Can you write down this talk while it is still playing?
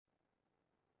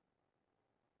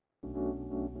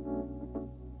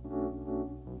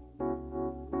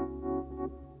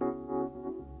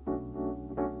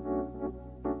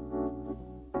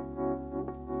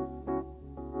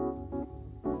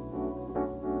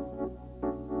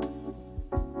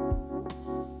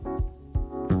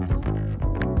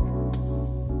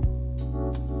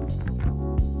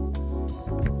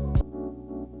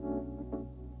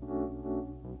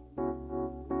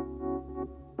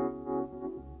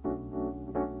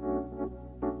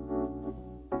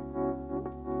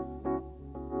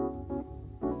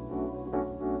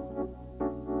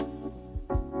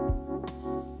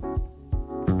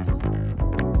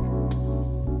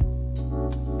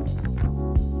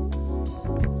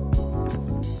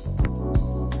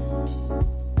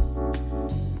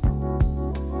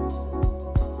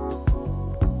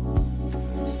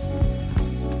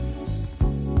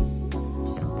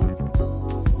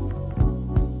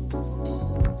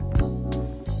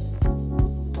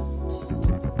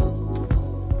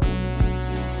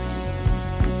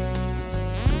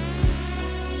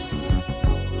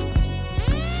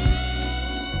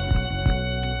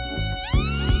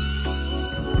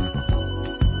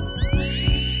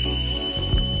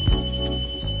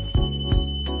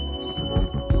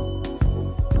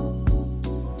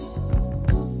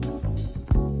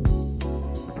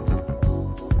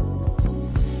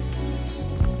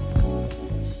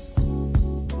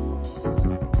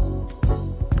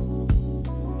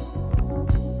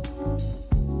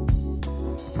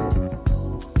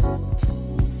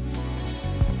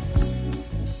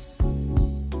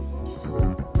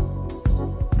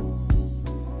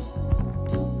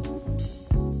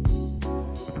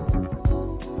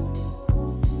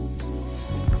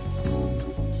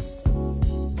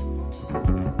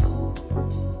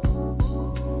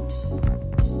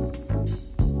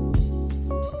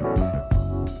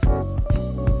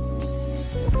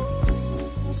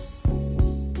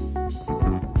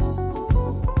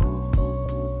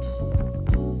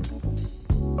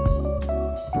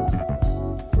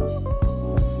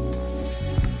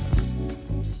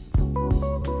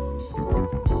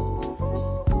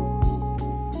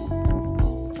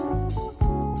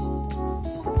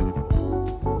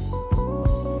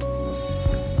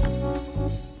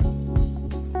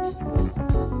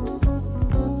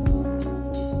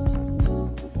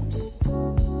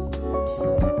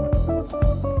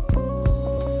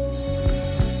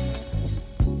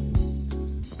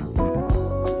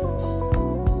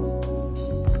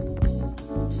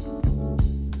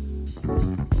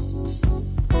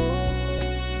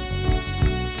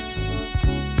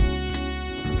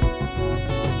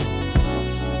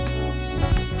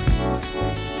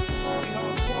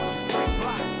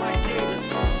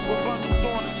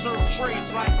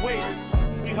trays like waiters.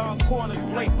 We hug corners,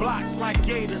 play blocks like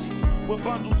gators. With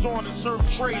bundles on and serve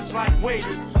trays like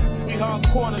waiters. We hug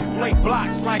corners, play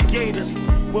blocks like gators.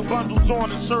 With bundles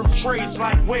on and serve trays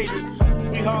like waiters.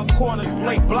 We hug corners,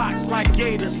 play blocks like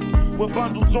gators. With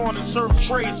bundles on and serve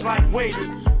trays like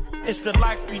waiters. It's the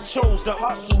life we chose to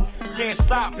hustle. Can't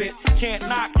stop it, can't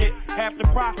knock it. Half the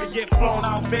profit get flown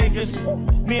out Vegas.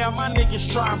 Me and my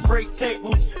niggas try and break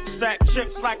tables. Stack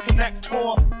chips like Connect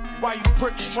 4. While you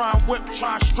pricks try and whip,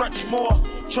 try and stretch more.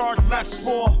 Charge less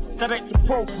for, that ain't the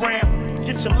program.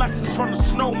 Get your lessons from the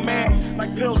snowman.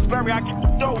 Like Pillsbury, I get the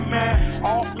dough, man. I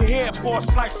offer here for a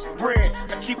slice of bread.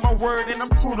 I keep my word and I'm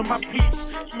true to my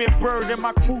peeps. Give me a bird and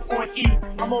my crew gon' eat.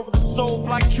 I'm over the stove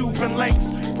like Cuban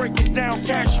links. Breaking down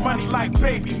cash money like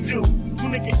baby do. You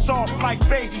niggas soft like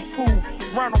baby food.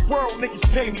 Around the world, niggas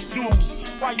pay me dues.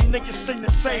 Why you niggas sing the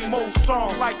same old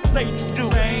song like Sadie do?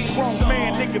 Grown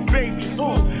man, nigga, baby,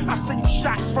 ooh. I sing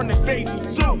shots from the baby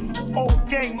zoo. Old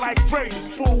game like Brady,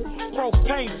 fool.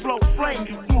 Propane flow, flame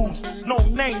you dudes. No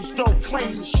names, don't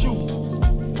claim the shoes.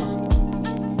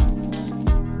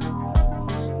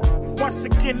 Once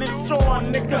again, it's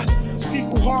on, nigga.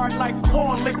 Sequel hard like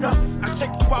corn liquor. I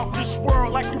take you out this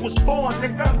world like you was born,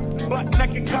 nigga. Butt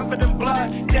naked, covered in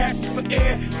blood, gasping for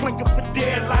air, clinking for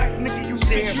dear life, nigga. You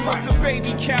Since you was a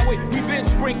baby coward, we been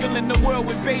sprinkling the world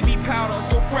with baby powder,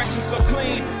 so fresh and so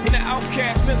clean. Been an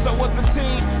outcast since I was a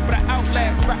teen, but I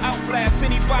outblast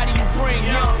anybody you bring.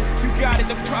 Yo, you got it,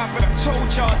 the prophet. I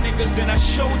told y'all niggas, then I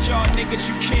showed y'all niggas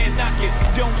you can't knock it.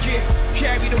 Don't get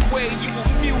carried away, you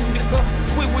a mule, nigga.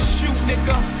 We was you,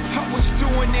 nigga. I was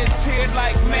doing this here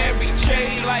like Mary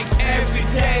J, like every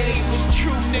day. It was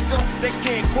true, nigga. They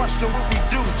can't question what we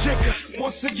do, jigga.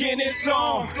 Once again, it's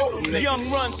on. Young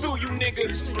run through you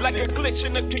niggas like a glitch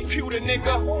in the computer,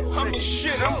 nigga. I'm the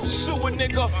shit, I'm a sewer,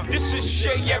 nigga. This is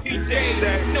Shay every day.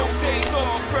 No days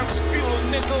off, prep spewler,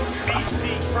 nigga.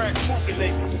 BC, Frank Kruger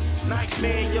niggas.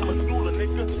 Nightmare, your medulla,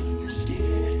 nigga. You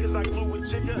scared? Cause I glue a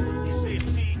jigger. He said,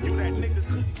 see, you that nigga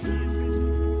couldn't see it.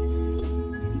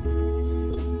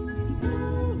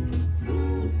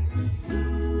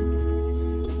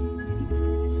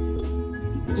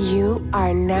 You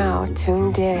are now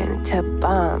tuned in to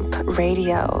Bump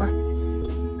Radio.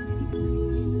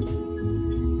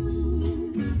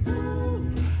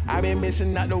 I've been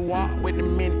missing out the walk with the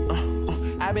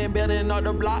men. I've been building up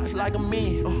the blocks like a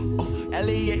man.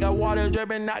 Elliot got water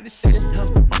dripping out the city.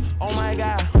 Oh my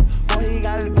God, boy he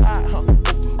got a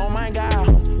Glock. Oh my God,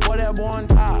 boy that boy on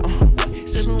top.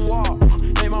 Sipping walk,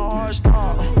 make my heart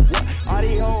stop. All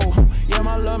these hoes, yeah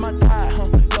my love my thigh.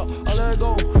 Yo, I let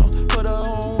go, put her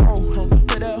on roll,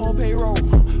 put that on payroll,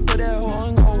 put that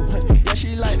on go. Yeah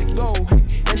she like to go,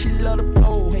 yeah she love to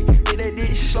blow. Get that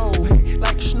dick slow,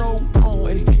 like a snow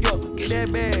cone. Yo, get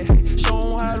that bag, show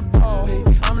 'em how to ball.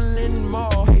 I'm in the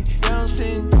mall, yeah I'm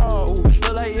sitting tall.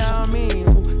 Look like yeah I mean,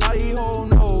 all these hoes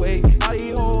know, all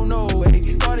these hoes know.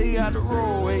 Cardi got the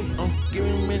roll, give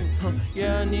me a minute,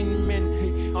 yeah I need a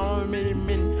minute. I'm in a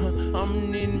minute,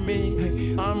 I'm in a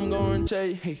minute. I'm gonna tell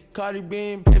you, Cardi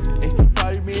being pimpin',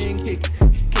 Cardi being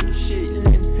kickin' shit in.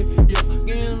 Yeah, give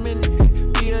me a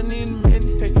minute, yeah I need a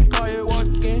minute. Cardi walk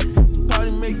again,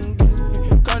 Cardi making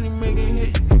get, Cardi making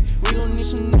hit. We gon' need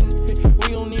some linen,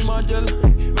 we gon' need my jelly.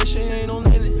 Make sure you ain't on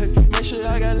linen, make sure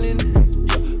I got linen.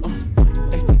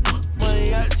 Money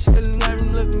got the ceiling, got me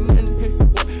looking in.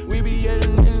 What we be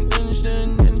getting in,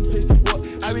 understanding. What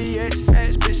I be at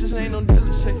stats, bitches ain't no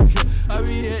dealers. I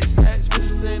be at stats,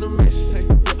 bitches ain't no message.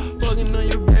 Fucking on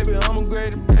your baby, I'm a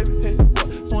great baby.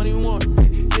 What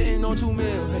 21, sitting on 2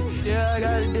 mil. Yeah I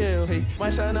got a deal,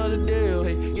 might sign another deal.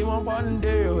 Get my partner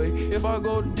deal. If I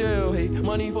go to jail,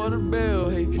 money for the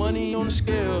bill. Money on the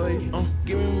scale.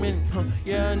 Give me a minute,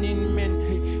 yeah I need a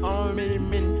minute. I'm in a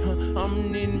minute,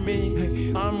 I'm in a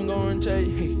minute. I'm gonna tell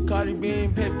you, Cardi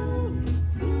being pimpin'.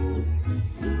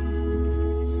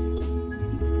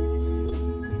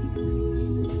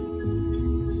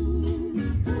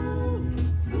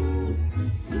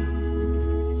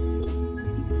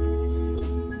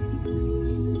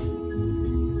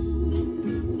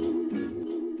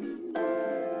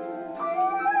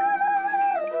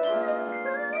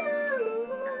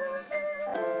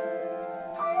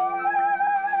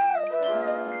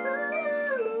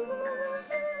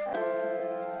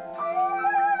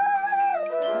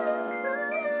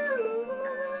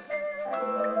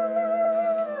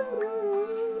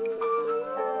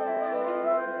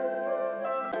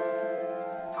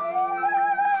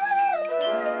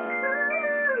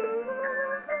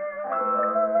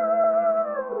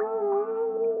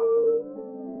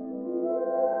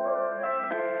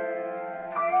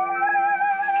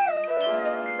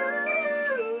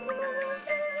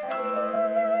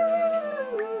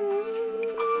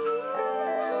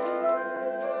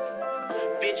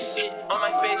 bitch sit on my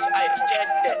face, I attack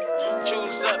that.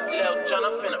 Choose up, Lil John,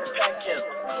 I'm finna pack him.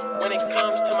 When it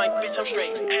comes to my bitch, I'm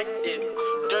straight active.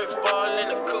 Dirt ball in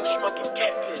the coupe, smoking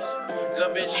cat piss. Lil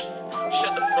bitch,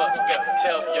 shut the fuck up.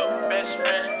 Tell your best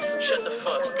friend, shut the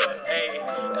fuck up.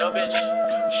 Ayy, lil bitch,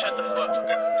 shut the fuck up.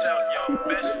 Tell your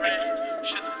best friend,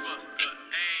 shut the fuck up.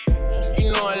 Ayy,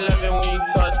 you know I love it when you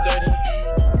talk dirty.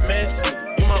 Messy,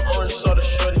 you my orange soda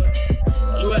shorty.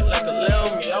 You act like a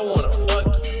lil me, I wanna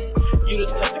fuck you. You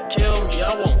the type to kill me,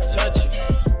 I won't touch you.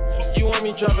 You want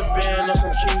me drop a band on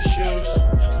some cute shoes.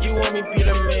 You want me be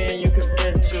the man you can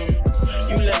vent to.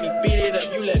 You let me beat it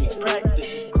up, you let me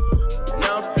practice.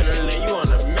 Now I'm finna lay you on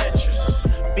the mattress.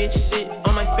 Bitch sit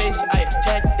on my face, I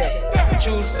attack that.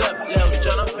 Choose up, Lil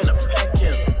John, I'm finna pack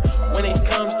him. When it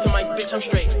comes to my bitch, I'm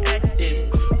straight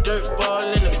active. Dirt ball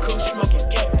in the coupe, smoking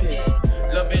cat piss.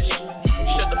 Lil bitch,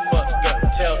 shut the fuck up.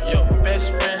 Tell your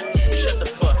best friend, shut the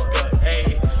fuck up.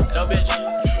 Ayy, lil bitch,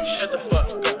 shut the fuck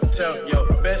up. Tell your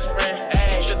best friend,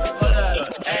 ayy, shut the fuck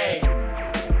up. Ayy.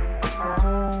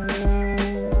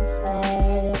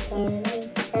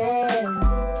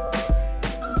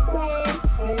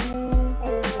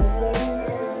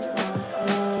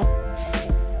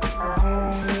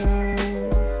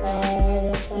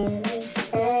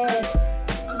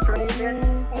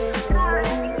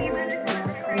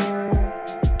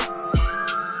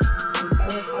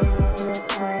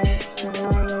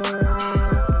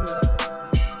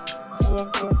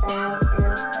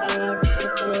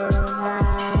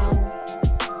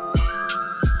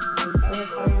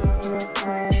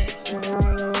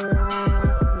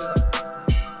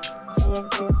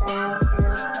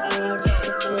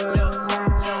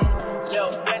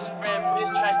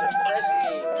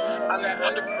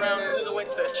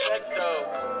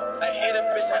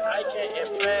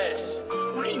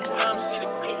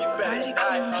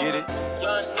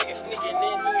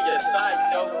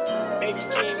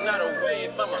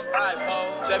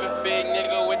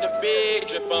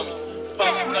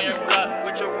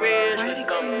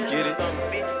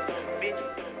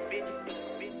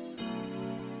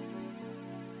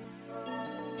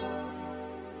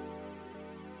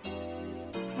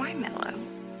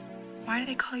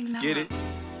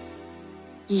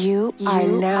 You are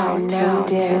now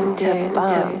tuned in to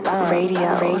Bump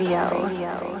Radio.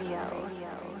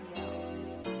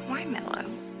 Why Mellow?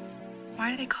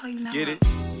 Why do they call you Mellow? Get it?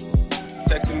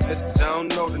 Text a message, I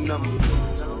don't know the number.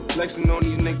 Flexing on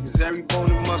these niggas, every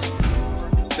bone and muscle.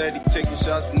 Steady taking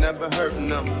shots, never hurting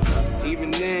them.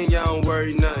 Even then, y'all don't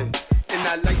worry nothing. And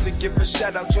I like to give a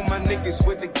shout out to my niggas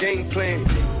with the game plan.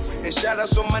 And shout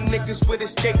outs on my niggas with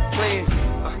escape plans.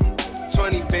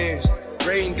 20 bands,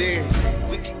 rain dance.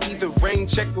 We can either rain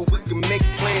check or we can make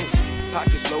plans.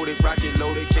 Pockets loaded, rocket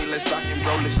loaded, can't let's rock and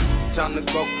roll this. Time to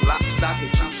go, lock, stock,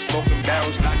 and two smoking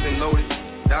barrels locked and loaded.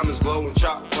 Diamonds glowing,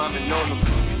 chop climbing on them.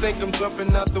 You think I'm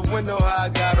jumping out the window, how I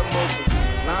got them open.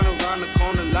 Line around the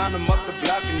corner, line them up the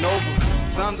block and over.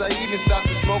 Sometimes I even stop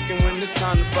the smoking when it's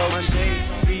time to fold. My shade,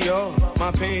 Dior,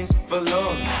 my pants,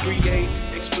 velour. Create,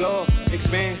 explore,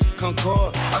 expand,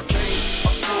 concord. I came,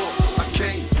 I saw, I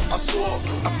came, I saw.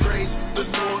 I praise the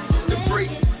Lord, then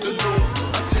break the law.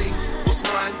 I take what's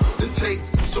mine, then take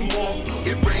some more.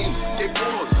 It rains, it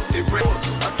pours, it rains.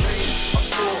 I came, I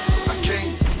saw, I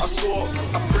came, I saw.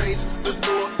 I praise the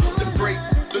Lord, then break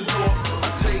the law. I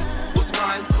take what's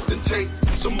mine, then take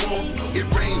some more. It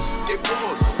rains, it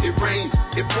pours, it rains,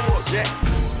 it pours. Yeah,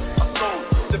 I sold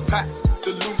the pack,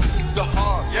 the loose, the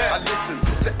hard. Yeah, I listen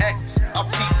to X, I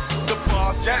beat the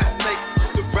bars. Yeah, the snakes,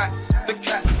 the rats, the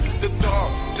cats, the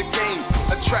dogs, the games,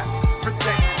 attract,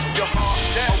 protect your heart.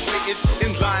 Yeah, I'm waiting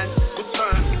in line,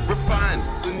 return, refine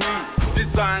the new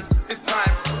design. It's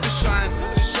time to shine,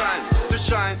 to shine, to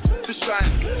shine, to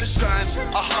shine, to shine.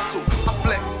 I hustle, I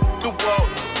flex, the world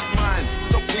is mine.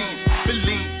 So please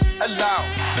believe, allow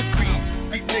the grease.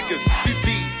 These niggas,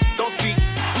 disease, don't speak,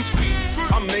 we squeeze.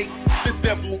 I make the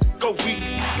devil go weak.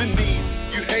 The knees,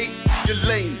 you hate, you're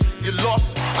lame, you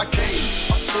lost. I came,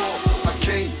 I saw, I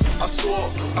came, I saw.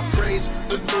 I praise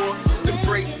the Lord, then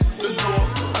break the law.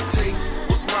 I take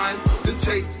what's mine, then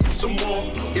take some more.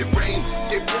 It rains,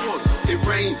 it pours, it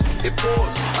rains, it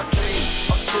pours. I came,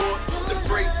 I saw, then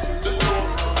break the law.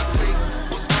 I take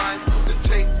what's mine, then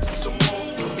take some more.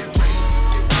 It rains,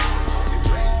 it rains,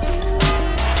 it rains.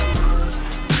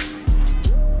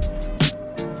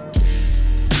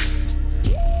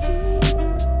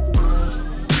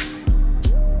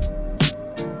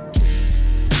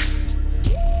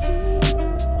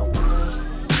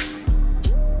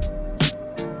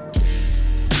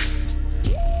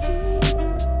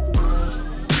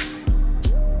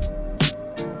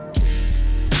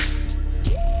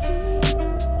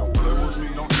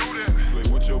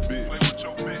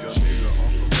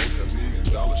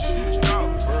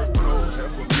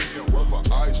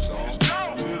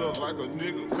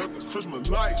 Christmas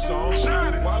lights on.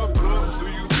 Why the fuck do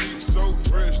you be so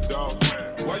fresh, dog?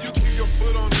 Why you keep your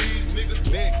foot on these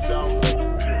niggas' neck, dog?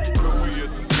 Know we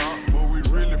at the top, but we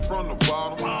really from the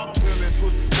bottom. Tellin'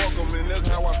 pussy fuck 'em, and that's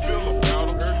how I feel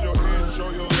about 'em. Here's your intro,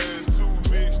 your last 2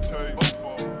 mixtapes.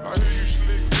 I hear you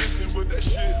slick dissing, but that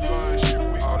shit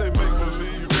lame. All they make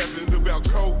believe rapping about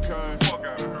cocaine.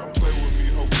 Don't play with me,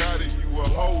 ho, got it, you a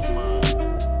hoe, man.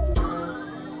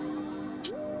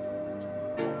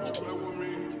 Don't play with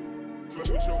me, play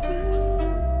with your bitch.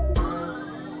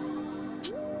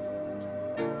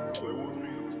 Play with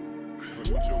me, play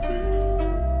with your bitch.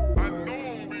 I know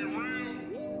I'ma be real.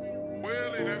 Well,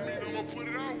 then that mean I'ma put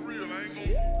it out real. I ain't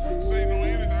gonna say no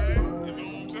anything. You know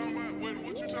what I'm talking about?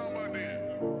 What you talking about then?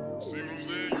 See what I'm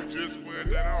saying? You just squared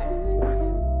that out.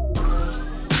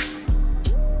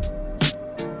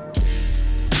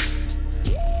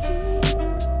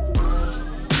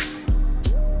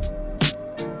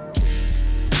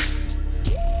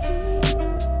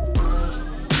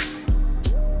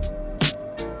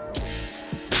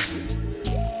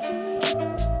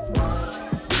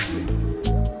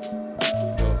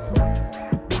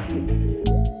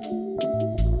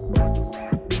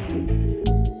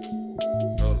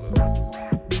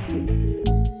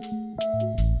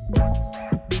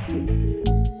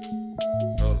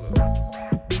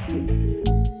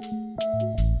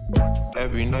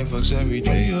 Every night fucks every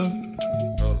day up.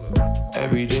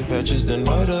 Every day patches the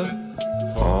night up.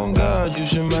 Oh God, you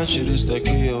should match it, it's the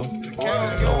kill.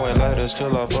 No one let us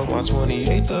till I fuck my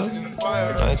 28th up.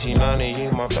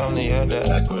 1998, my family had the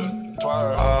Acura.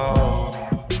 Oh,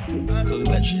 the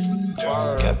legend.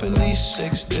 Kept at least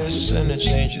 6 discs and a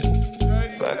changer.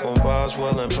 Back on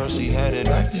Boswell and Percy had it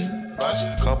active.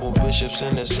 Couple bishops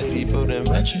in the city building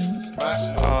mansion.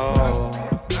 Oh,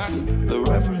 the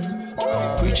Reverend.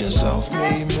 Preaching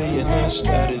self-made millionaire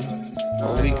status.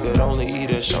 When we could only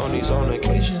eat at Shoney's on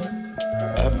occasion.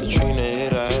 After Trina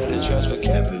hit, I had to transfer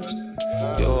campus.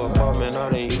 Your apartment,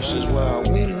 I didn't use since where I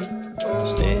waited.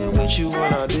 Staying with you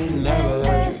when I didn't have a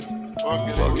hundred.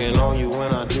 Fucking on you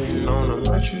when I didn't own a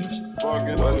mattress.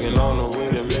 Working on the way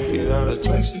to make it out of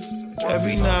Texas.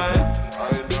 Every night.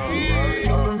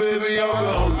 Baby, I'll be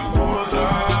home for my night.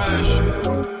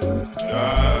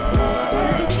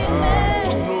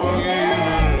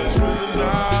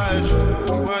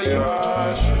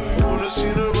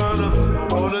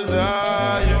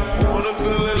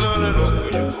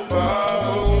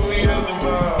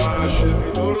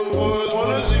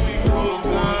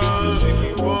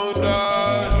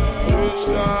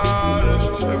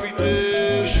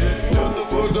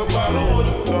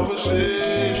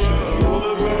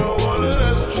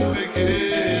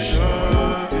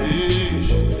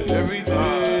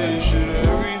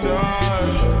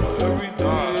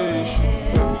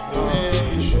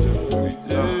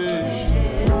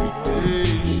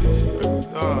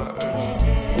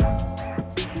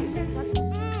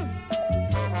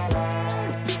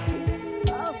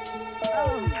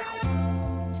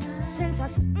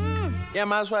 Yeah,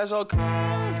 my swag so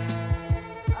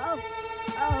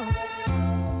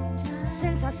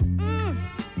Since I since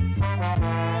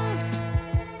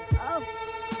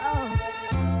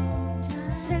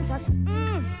I since I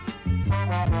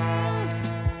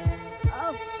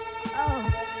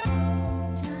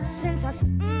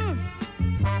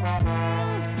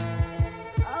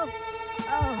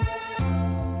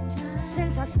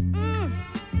since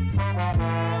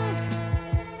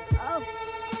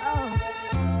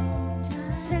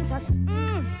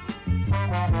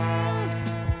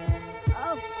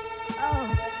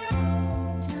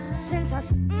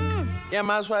yeah,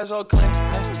 my swag so clean.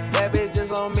 That bitch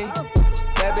just on me.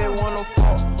 That bitch wanna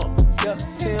fall. Yeah,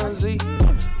 TMZ,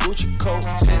 Gucci coat,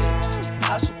 titty.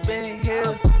 I spin it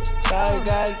here. Shawty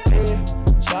got it there.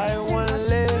 Shawty wanna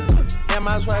live. Yeah,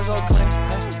 my swag so clean.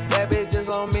 That bitch just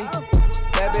on me.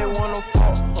 That bitch wanna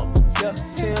fall. Yeah,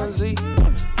 TMZ,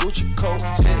 Gucci coat,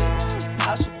 titty.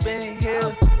 I spin it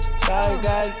here. Shawty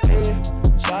got it there.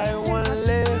 Shawty wanna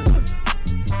live.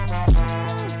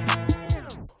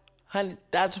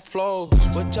 100,000 flows.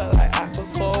 Switch up like I for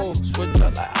clothes. Switch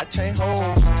up like I chain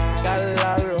hoes. Got a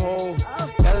lot of hoes.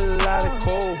 Got a lot of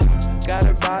cold. Got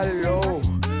a body low.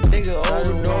 Nigga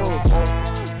overdose.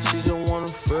 She just wanna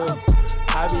feel.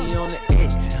 I be on the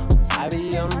X. I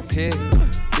be on the pill.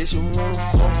 Bitch, you wanna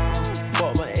fuck.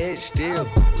 Fuck my ex still. We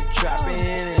trapping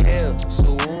in the hell.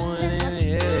 So one in the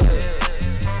hell.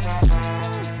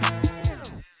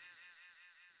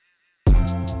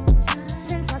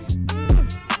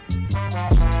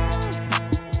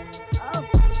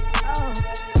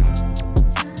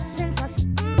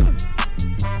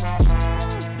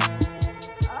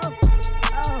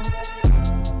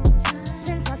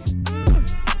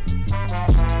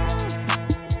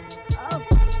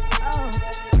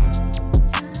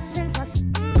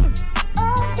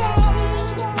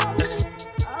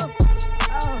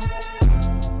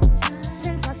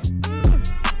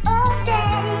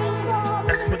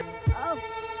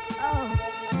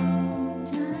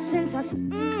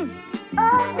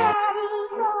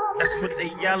 That's what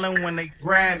they yelling when they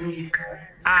grab me.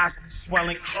 Eyes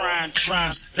swelling, crying,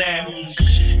 trying to stab me.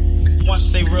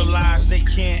 Once they realize they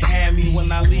can't have me,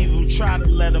 when I leave them, try to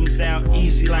let them down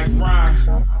easy like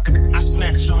Ryan. I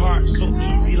snatch your heart so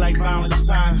easy like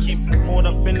Valentine. Keep you caught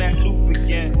up in that loop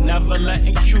again. Never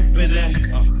letting Cupid in.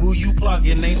 Who you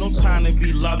plugging? Ain't no time to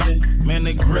be loving. Man,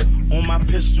 the grip on my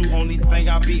pistol, only thing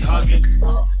I be hugging.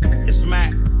 It's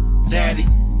Mac, Daddy.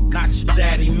 Not your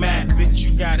daddy, Matt. Bitch,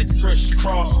 you got a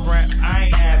crisscross rap. I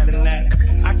ain't having that.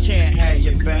 I can't have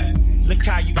your back. Look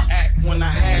how you act when I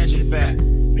had your back.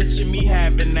 Picture me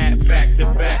having that back to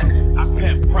back. I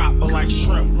pimp proper like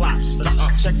shrimp lobster.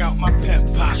 Check out my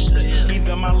pimp posture.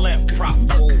 Even my lip prop.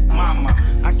 Oh, mama,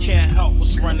 I can't help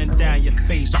what's running down your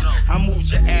face. I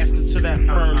moved your ass into that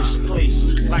furnace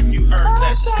place. Like you earned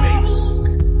that space.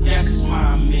 Yes,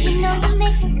 mommy. You know you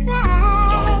make me cry.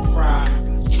 Don't cry,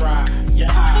 try your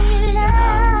eyes. You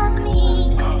love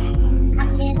me. I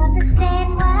can't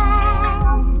understand why.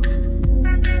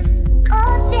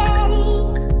 Oh,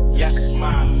 daddy. Yes,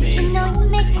 mommy. You know you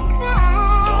make me cry.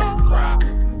 Don't cry,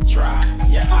 try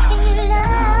your eyes. You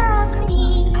love me.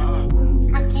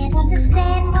 I can't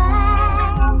understand why.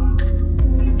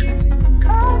 Oh,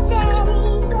 daddy.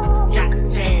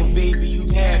 Goddamn, baby, you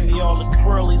had me. All the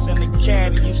twirlies and the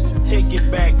caddy used to take it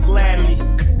back gladly.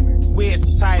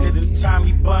 Where's tighter than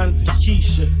Tommy Buns and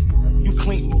Keisha? You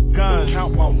clean my gun,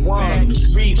 count my one.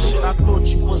 Beef shit, I thought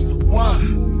you was the one.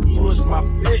 You was my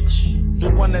bitch, the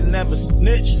one that never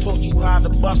snitched. Taught you how to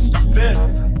bust a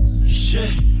fifth.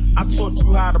 Shit, I taught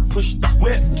you how to push the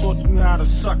whip. Taught you how to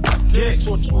suck the dick.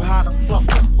 Taught you how to fluff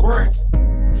a brick.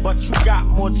 But you got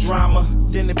more drama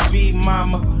than it be,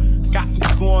 mama. Got me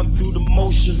going through the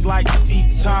motions like C.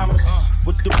 Thomas.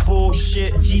 With the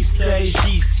bullshit, he say,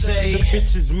 she say. The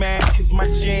bitch is mad cause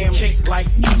my jams kick like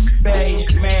East Bay.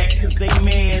 Mad cause they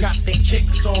mans got their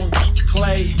kicks on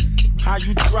replay. How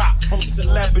you drop from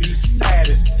celebrity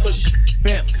status? Push it,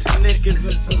 bent to niggas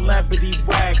in celebrity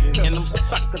wagons. And them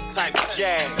sucker type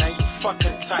jazz. Now you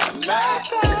fucking type mad.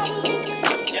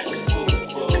 Yes, boo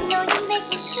boo. You know you make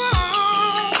me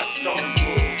cry. Don't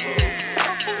boo boo.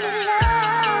 You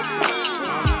love me.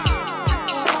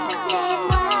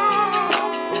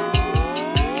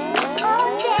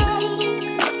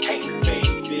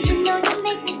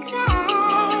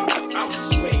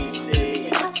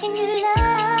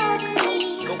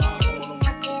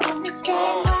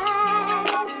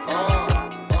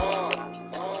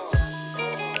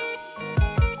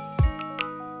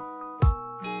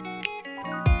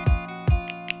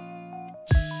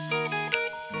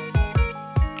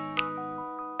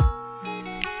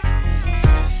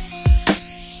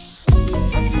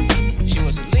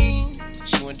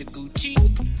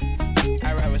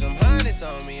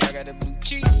 On me, I got the blue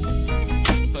cheek.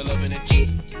 Pull up in a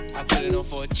Jeep, I put it on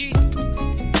for a G.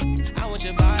 I want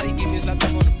your body, give me a slap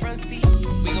up on the front seat.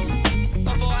 We gon'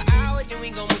 fuck for an hour, then we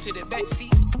gon' move to the back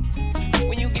seat.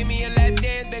 When you give me a lap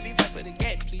dance, baby, wait for the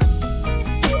gap, please.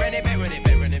 Run it back, run it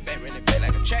back, run it back, run it back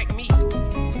like a track meet.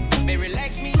 Baby,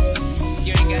 relax me,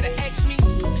 you ain't gotta ask me.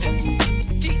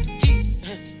 G,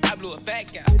 I blew it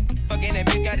back out. Fucking that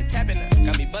bitch got it tapping up.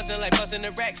 Got me bustin' like bustin'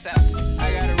 the racks out. I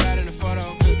got a ride in the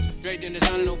photo. Draped in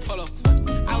designer, no polo.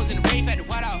 I was in the rave at the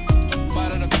White Out.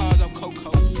 Bought all the cars off Coco.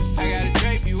 I gotta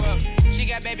drape you up. She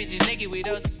got babies just naked with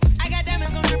us. I got diamonds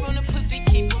gon' drip on the pussy.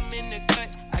 Keep them in the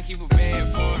cut. I keep a bad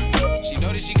for her. She know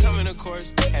that she coming, of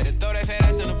course. Had to throw that fat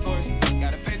ass in the porch.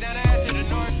 Got her face down her ass to the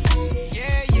north.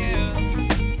 Yeah.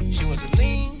 She wants a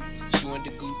lean. She want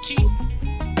the Gucci.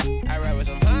 I ride with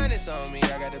some harness on me.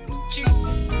 I got the blue cheek.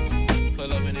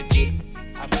 Pull up in a Jeep.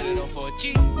 I put it on for a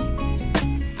G.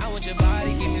 I want your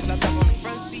body, give me a slap up on the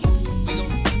front seat. We gon'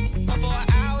 fuck for an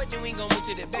hour, then we gon' move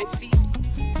to the back seat.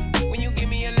 When you give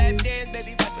me a lap dance,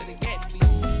 baby, wait for the gap,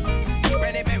 please.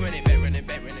 Run it back, run it back, run it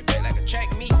back, run it back like a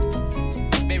track meet.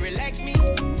 Baby, relax me,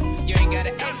 you ain't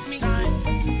gotta ask me.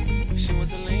 She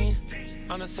was a lean,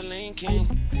 on a Celine King.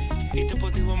 Eat the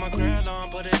pussy with my grill on,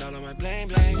 put it all on my bling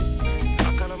bling.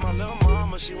 I call her my little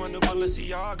mama, she want the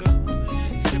Balenciaga.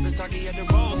 Sippin' sake at the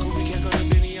road, cause we can't go to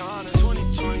Benihana.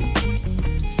 2020,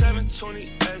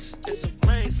 720S, it's a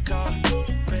race car.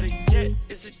 Better yet,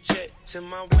 it's a jet, till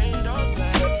my windows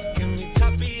black. Give me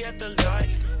toppy at the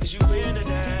light, is you into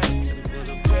that? And we pull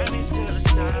the panties to the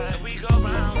side. And we go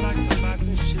round like some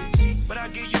boxing shit. But I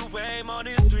give you way more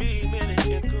than 3-minute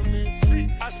increments.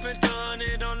 I spent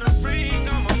 100 on the ring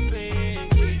on my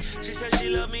pinky. She said she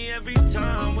love me every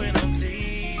time when I'm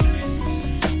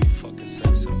leaving. Fucking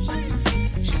sex up.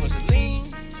 She wants a lean,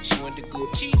 she want the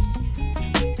Gucci.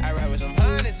 I ride with some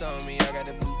harness on me, I got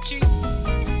the blue cheek.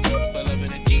 Pull up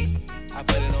in a Jeep, I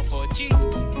put it on for a G.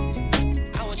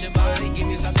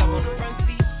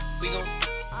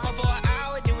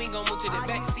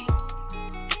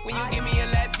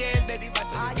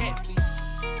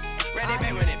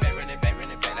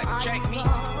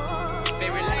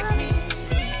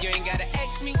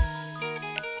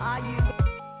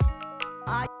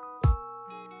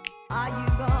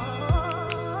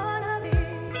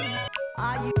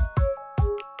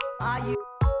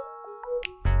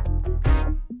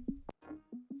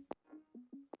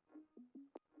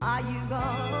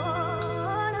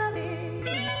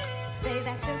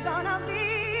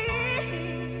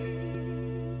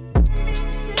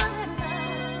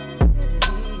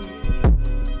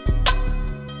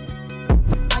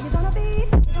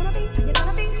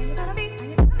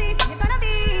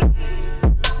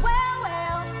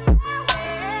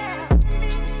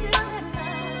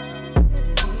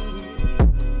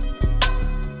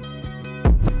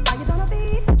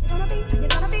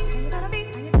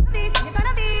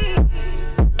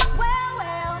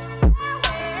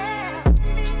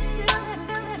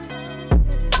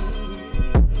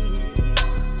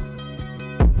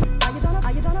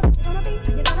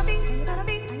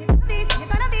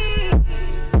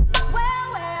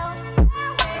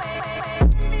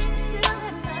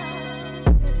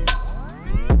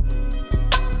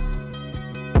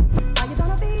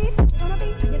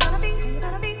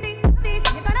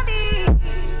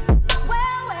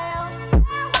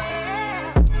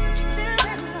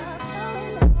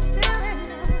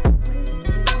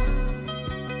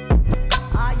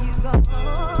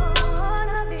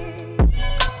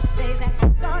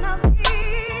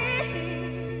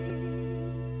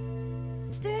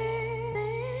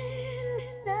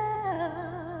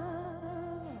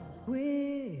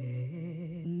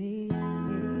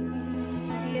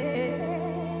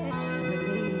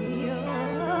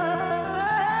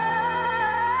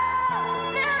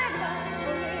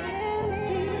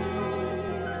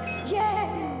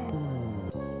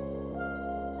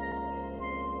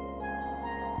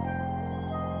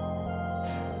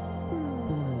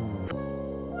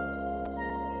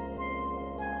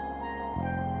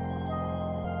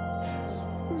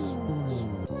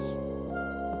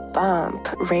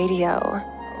 Bump Radio.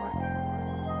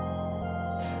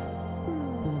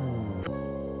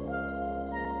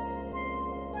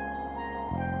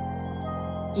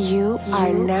 You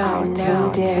are now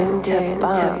tuned in to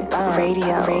Bump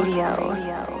Radio.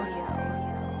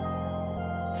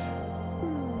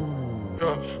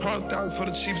 100,000 for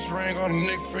the cheapest ring on the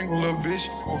neck finger, little bitch.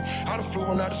 Ooh, I done flew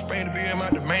one out to Spain to be in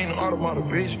my domain, automata,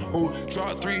 bitch. Ooh,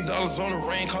 dropped $3 on the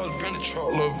ring, cause it's been the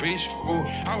truck, little bitch. Ooh,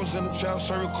 I was in the child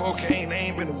serving cocaine, they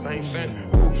ain't been the same since.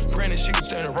 Ooh, granted, she was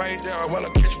standing right there while I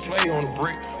catch a play on the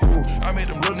brick. Ooh, I made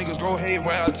them little niggas go ahead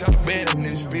while I tell the bad in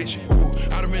this bitch. Ooh,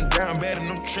 I done been down bad in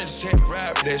them trenches, had to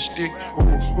ride with that stick. Ooh,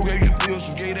 who gave you pills,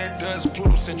 who gave that dust,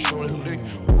 Pluto Central and lick.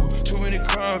 Ooh, too many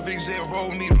convicts that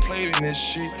rolled me to play in this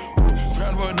shit.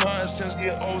 Found about nonsense,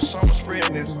 get old summer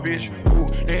spreading this bitch. Ooh,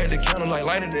 they had the counter like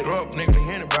lighting it up, nigga,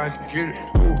 anybody can get it.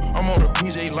 Ooh, I'm on a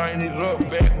PJ lighting it up,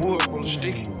 backwood full of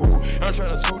sticky. Ooh, I'm trying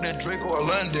to tote that Draco or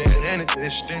London, and it's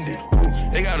extended.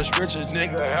 Ooh, they gotta stretch a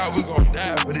nigga, how we gon'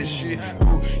 die for this shit?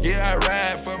 Ooh, yeah, I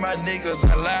ride for my niggas,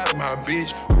 I lie to my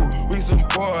bitch. Ooh, we some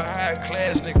poor, high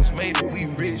class niggas, maybe we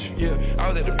rich. Yeah, I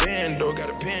was at the bando, got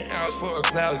a penthouse for a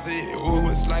closet. Ooh,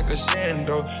 it's like a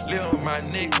shando, live on my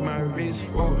neck, my wrist.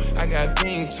 Ooh, I got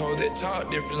pink toes that talk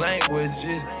different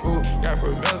languages. Ooh, got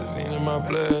promethazine in my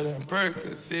blood and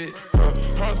Percocet.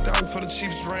 100,000 for the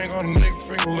cheapest ring on the neck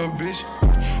finger, little bitch.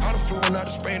 I done flew one out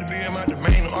to Spain to be in my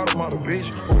domain, automata,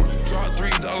 bitch. Ooh, dropped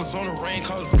 $3 on the ring,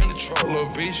 cause it's been the truck, little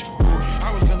bitch. Ooh,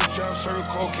 I was in the child serving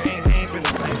cocaine, they ain't been the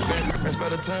same since. That's by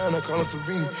the time I call her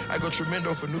Savini. I go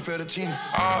tremendo for new fettuccine.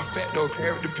 All fat though,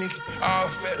 carrot the pinky. All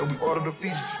fat though, we order the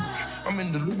Fiji. I'm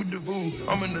in the loop with the voo,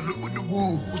 I'm in the loop with the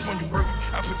woo. Which one you working?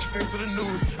 I put your face to the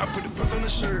nude, I put the press on the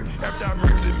shirt. After I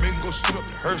murdered it, make go shoot up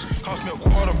the hearse. Cost me a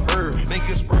quarter bird.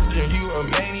 Niggas birthday, you a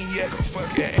maniac, a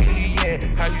fucking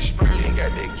alien. How you spurting?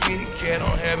 Got that kitty cat,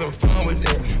 I'm having fun with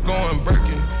that. Going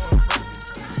Birkin.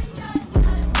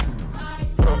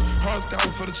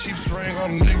 100,000 for the cheapest ring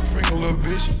on the nigga finger, little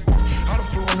bitch. I done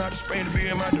flew one out to Spain to be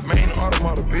in my domain,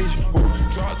 automata, bitch. Ooh,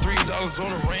 dropped $3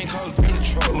 on the ring, cause it's been the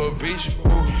truck, little bitch.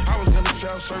 Ooh, I was in the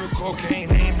child serving cocaine,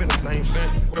 they ain't been the same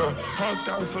since.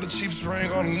 100,000 for the cheapest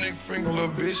ring on the nigga finger, little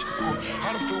bitch. Ooh,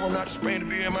 I done flew one out to Spain to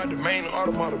be in my domain,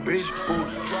 automata, bitch. Ooh,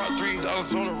 dropped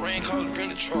 $3 on the ring, cause it's been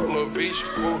the truck, little bitch.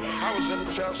 Ooh, I was in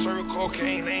the child serving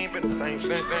cocaine, they ain't been the same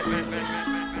since.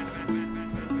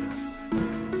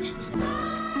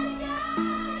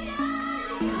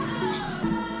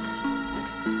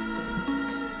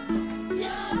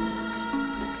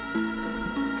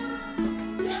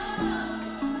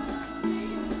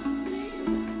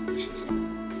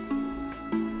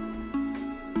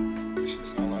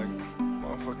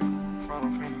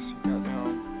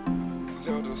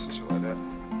 Zelda, some shit like that.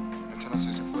 Nintendo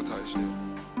 64 type shit.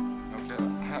 Okay,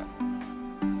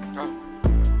 go.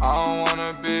 I don't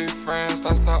wanna be friends,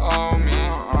 that's the old me.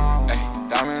 Ay,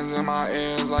 diamonds in my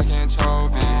ears like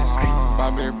anchovies. My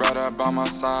big brother by my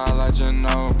side like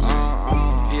Ginobili.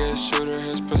 He a shooter,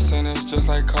 his percentage just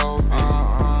like Kobe.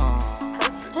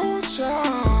 Ooh,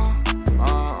 child.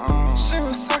 She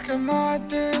was sucking my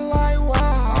dick like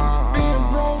wow. Being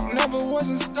broke never was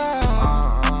in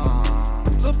style.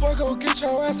 Little boy, go get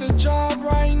your ass a job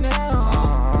right now.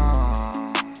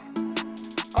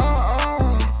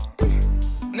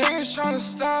 Niggas tryna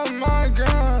stop my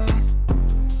gun.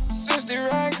 60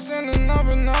 racks in the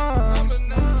number 9.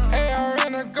 AR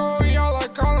in a go, y'all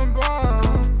like Columbine.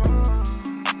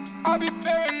 I be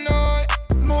paranoid,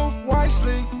 move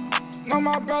wisely. Know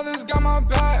my brothers got my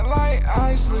back like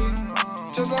Isley.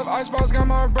 Just left Icebox, got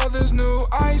my brother's new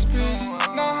ice piece.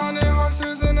 900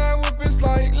 horses in that whip, it's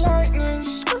like lightning.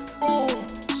 Ooh,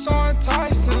 so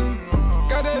enticing.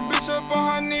 Got that bitch up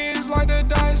on her knees like the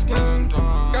dice game.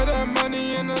 Got that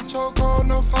money in the chokehold,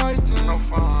 no fighting.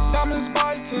 Diamonds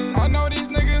biting, I know these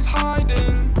niggas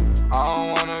hiding. I don't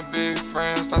wanna be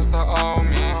friends, that's the old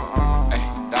me. Ay,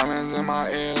 diamonds in my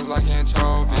ears like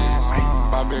anchovies.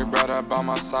 My big brother by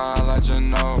my side like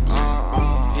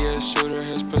Ginobili. He a shooter,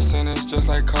 his percentage just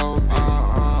like Kobe.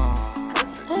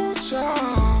 Ooh,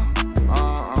 child.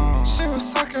 She was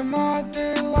sucking my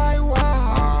dick like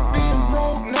wow. Being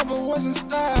broke never was in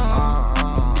style.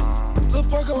 Little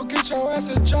boy, go get your ass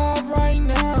a job right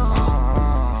now.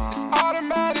 It's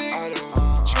automatic,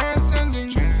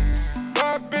 transcending.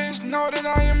 Bad bitch know that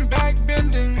I am back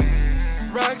bending.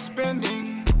 Rack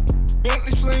spending,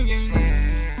 Bentley slinging,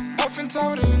 muffin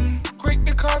toting, quick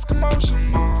to cause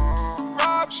commotion.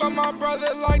 Robbed by my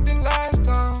brother like the last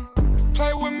time.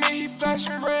 Play with me, he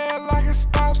flashing red like a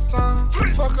stop sign.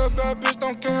 Fuck a bad bitch,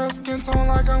 don't care her skin tone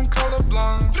like I'm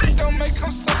colorblind. Don't make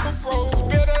him suffer, bro.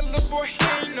 Spare that little boy, he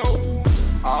ain't know.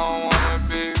 I don't wanna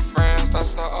be friends,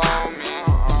 that's the old me.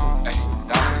 Ay,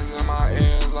 diamonds in my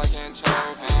ears like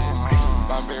anchovies.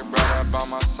 My big brother by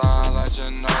my side like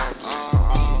Ginobili.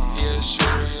 He a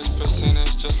shooter, his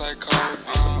percentage just like Kobe.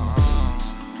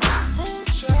 Ooh,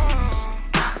 child.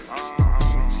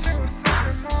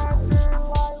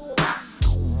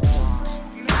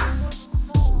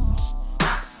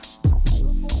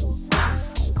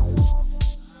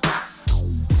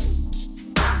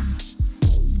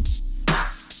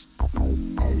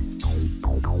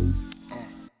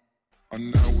 I'm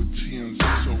now with TMZ,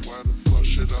 so why the fuck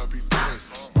should I be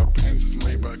pressed? My pants is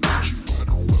made by Gucci, why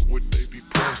the fuck would they be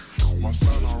pressed? My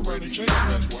son already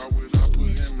pressed, why would I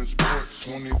put him in sports?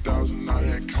 20,000 I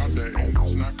had caught that and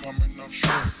it's not coming up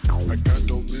short. I got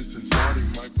dope business out, he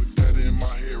might put that in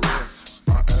my head rest.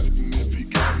 I asked him if he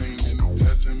got lean and he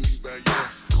testing me back,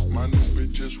 yes. My new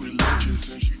bitch is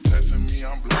religious and she testing me,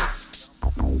 I'm blessed.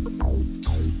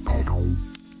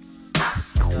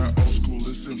 I got old school,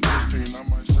 it's in pristine, I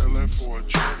might sell that for a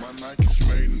check. My Nike's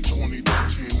made in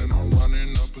 2013 and I'm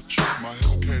running up a check. My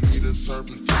Hellcat need a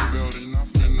serpentine belt and I'm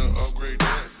finna upgrade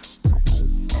that.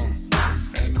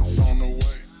 And it's on the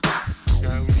way.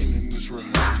 Got lean in this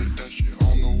rehearsal, that shit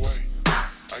on the way.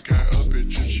 I got a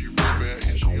bitch and she real bad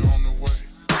and she on the way.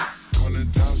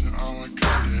 100,000, I don't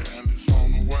got that and it's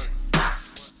on the way.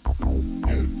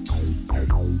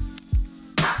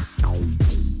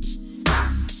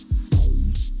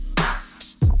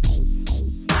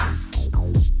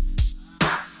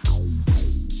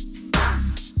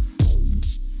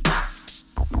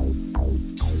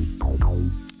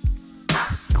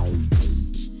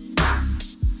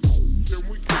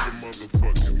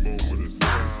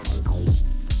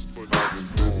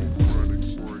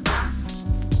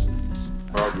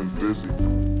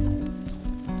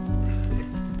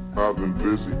 I've been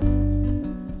busy.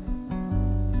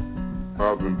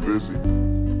 I've been busy.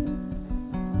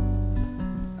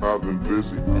 I've been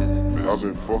busy. I've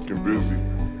been fucking busy.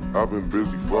 I've been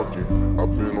busy fucking.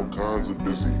 I've been all kinds of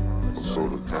busy. I'm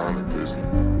sorta kinda busy.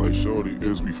 Like shorty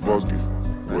is we fucking.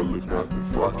 Well if not then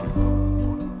fuck it.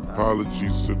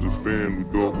 Apologies to the fan who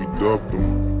thought we dubbed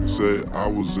them. Said I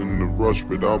was in the rush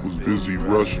but I was busy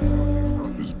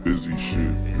rushing. It's busy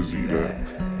shit, busy that,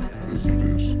 busy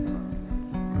this.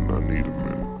 And I need a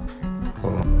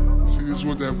minute. See, this is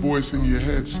what that voice in your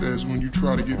head says when you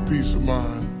try to get peace of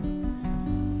mind.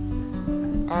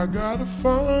 I gotta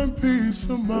find peace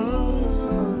of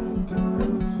mind.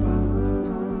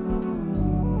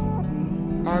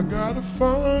 I gotta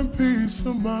find peace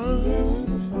of mind.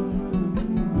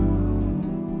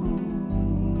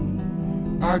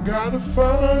 I gotta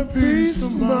find peace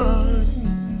of mind.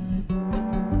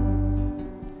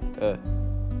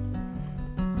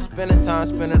 Spending time,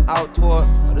 spending out tour.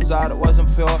 A desire that wasn't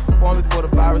pure. Born before the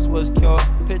virus was cured.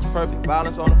 Picture perfect,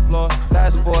 violence on the floor.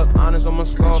 Fast forward, honors on my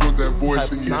score. With that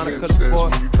voice in your head could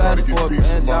afford. says when you try Fast to get forward,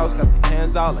 peace of bands mind. got the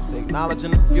hands out like they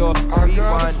acknowledging the fjord.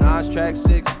 Rewind, Nas track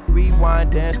 6.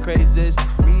 Rewind, dance crazes.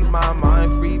 Read my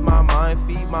mind, free my mind,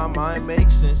 feed my mind, make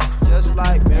sense. Just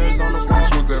like mirrors on the wall.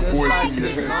 That's what that voice in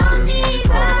your head says when you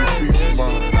try to get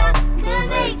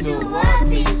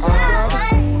peace of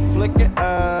mind. Flicking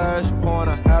ash, pouring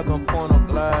a hack on porno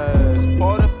glass.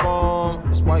 Pour the foam,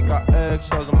 this white got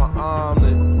eggshells on my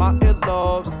omelet. My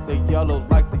earlobes, they yellow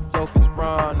like the yolk is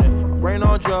running. Brain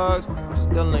on drugs, I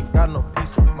still ain't got no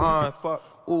peace of mind. Fuck.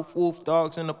 Oof, oof,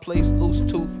 dogs in the place, loose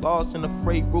tooth, lost in the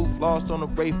freight, roof lost on the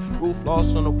wraith, roof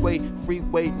lost on the way,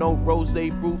 freeway, no rose,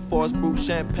 brew force, brew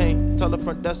champagne, tell the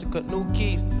front desk to cut new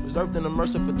keys, reserved in the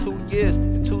Mercer for 2 years,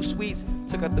 and 2 suites,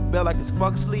 took out the bell like it's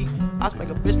fuck sleep, I smack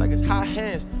a bitch like it's hot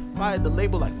hands, fired the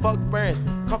label like fuck brands,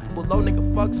 comfortable low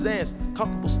nigga fuck Zans,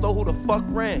 comfortable slow who the fuck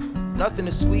ran. Nothing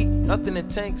is sweet, nothing in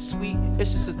tank sweet.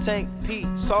 It's just a tank P.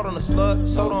 Salt on a slug,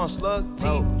 soda on slug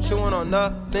T. Chewing on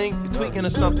nothing, you're tweaking or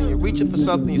something. You're reaching for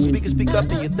something. You speak up,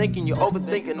 and you're thinking, you're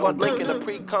overthinking. One blinking, a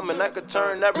pre-coming that could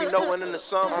turn every no one into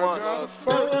someone. I gotta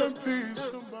find peace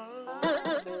of mind.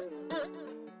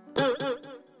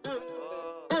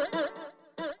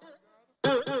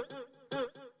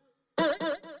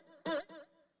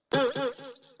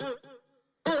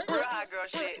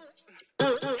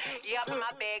 Yeah, I'm in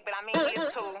my bag, but I'm in here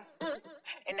too.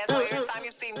 And that's why every time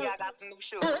you see me, I got some new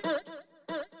shoes.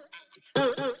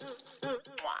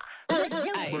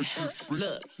 Ay,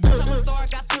 look, bitch, I'm a star,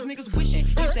 got these niggas wishing.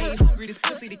 He say he hungry, this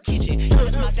pussy the kitchen.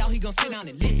 That's my doubt, he gon' sit down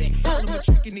and listen. Call him a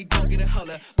trick and he don't get a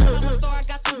holler. Bitch, I'm a star,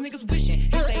 got these niggas wishing.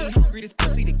 He say he hungry, this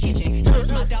pussy the kitchen.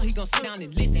 That's my doubt, he gon' sit down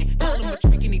and listen. Call him a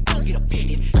trick and he don't get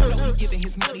offended. You know he giving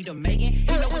his money to Megan. He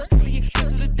know it's really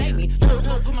expensive to date me.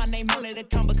 Don't put my name on that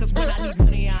account because when I need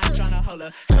money, I ain't tryna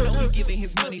holler. You know he giving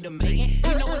his money to Megan. He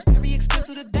know it's very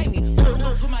expensive to date me.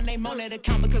 Don't put my name on that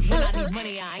account because when I need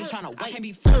money, I ain't tryna wait. I can't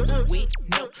be fucked with,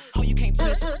 no. Oh, you can't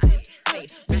touch this. Hey,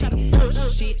 bitch, I do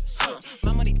shit.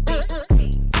 My money thick.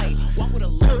 Hey, walk with a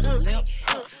limp.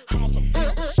 I'm on some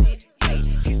pimp shit. Hey,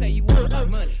 he say you all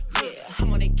about money. Yeah,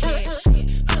 I'm on that cash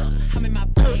shit. I'm in my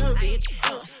bag, bitch.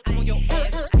 I'm on your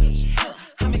ass, bitch.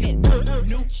 I'm in that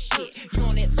new shit. You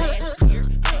on that last year.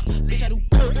 Bitch, I do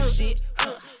shit.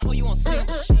 Oh, you on simp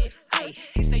shit. Hey,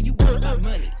 he say you all about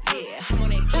money. Yeah, I'm on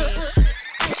that cash shit.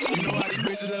 You know how these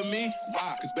bitches love me?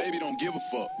 Why? Cause baby don't give a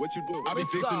fuck. What you do? I be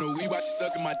fixing the weed while she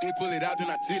sucking my dick, pull it out, then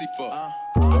I titty fuck. I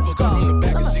fuck her from the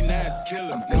back and she nasty, kill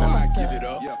her. Know I give it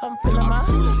up. I be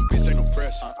cool on the bitch, ain't no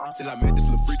pressure. Till I met this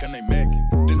little freak, her name Maggie.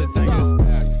 Then the thing is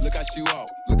style. Look how she walk,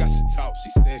 look how she talk, she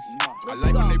sexy. I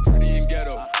like when they pretty and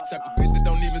ghetto. Type of bitch that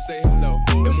don't even say hello.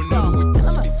 And whenever we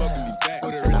fuck, she be fucking me back.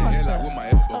 Put her in the head like with my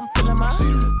elbow. She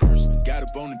the reverse. Got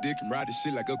up on the dick and ride this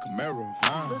shit like a Camaro. I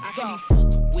can't be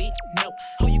fucked with, no.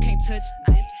 Oh, you can't touch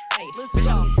this. Hey, bitch,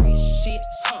 I do shit.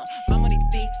 My money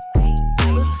thick. Hey,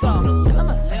 let's go. I'm feeling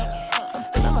myself. I'm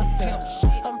feeling myself.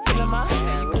 I'm feeling my. He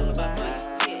say you all about money.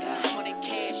 Yeah, I'm on that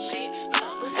cash shit.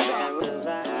 Let's go.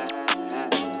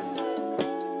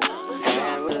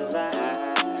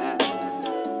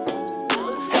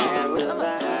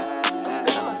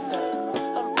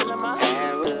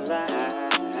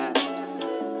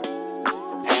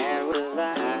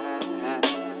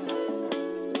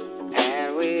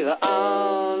 We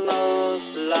almost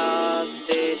lost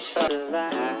each other,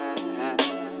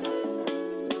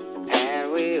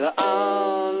 and we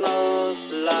almost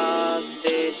lost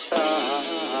each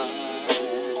other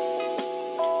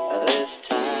this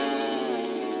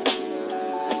time.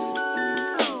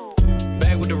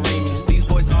 Back with the remix. These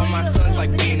boys all my sons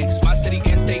like Phoenix. My city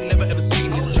and state never ever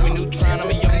seen this. Jimmy Neutron, I'm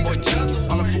a young boy genius.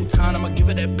 On a full time, I'ma give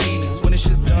it that penis. When this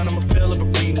shit's done, I'ma fill up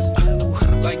arenas. Ooh,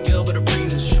 like Gilbert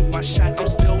Arenas. Shoot my shot, I'm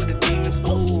still with the demons.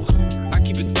 Ooh, I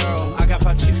keep it thorough. I got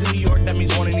 5 chicks in New York, that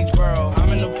means one in each borough. I'm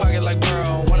in the pocket like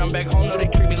Burrow. When I'm back home, no, they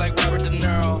treat me like Robert De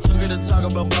Niro. Took her to talk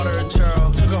about butter and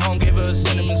churro. Took her home, gave her a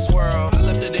cinnamon swirl. I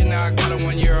left it in, now I got her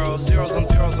 €1. Zeros on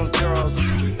zeros on zeros.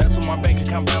 That's what my bank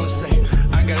account balance say.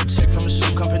 I got a check from a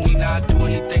shoe company, now I do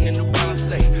anything a New Balance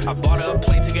say. I bought her a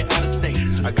plane to get out of state.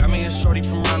 I got me a shorty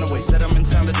from Roundaway, said I'm in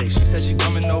town today. She said she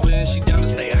coming over and she down to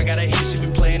stay. I got a hit, she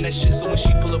been playing that shit, so when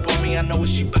she pull up on me, I know what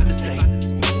she about to say.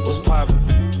 What's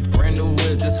poppin'? Brand new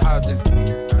whip, just hopped in.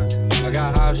 I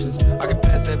got options, I can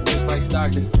pass that bitch like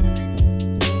Stockton.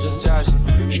 Just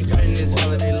joshing, she's writing this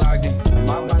holiday locked in.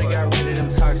 My body got rid of them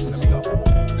toxins.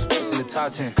 Sports in the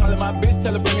top 10. Callin' my bitch,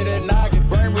 tell her bring me that noggin.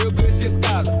 Brain real good, she a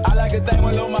scholar. I like a thing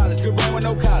with low mileage, good brain with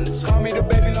no college. Call me the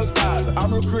baby, no Tyler.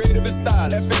 I'm real creative and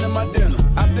stylish. That fin in my dinner.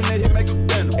 I'm sitting there here, make them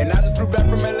spin 'em. And I just flew back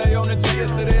from LA on the jet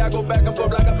yesterday. I go back and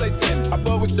forth like I play tennis. I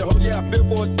fuck with your hoe, yeah, I feel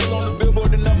for it. Still on the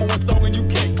Billboard, the #1 song in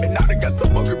UK. And now they got so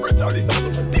fucking rich, all these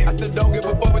songs on my dick. I still don't give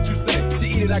a fuck what you say. She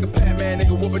eat it like a Batman,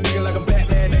 nigga. Whoop a nigga like a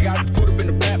Batman, nigga. I just put up in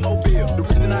the Batmobile. The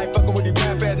reason I ain't fucking with these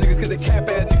rap ass niggas, cause they cap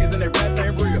ass niggas and they raps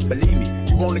ain't real. Believe me,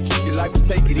 you wanna keep your life, but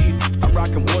take it easy. I'm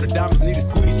rocking water, diamonds need a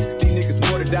squeeze. These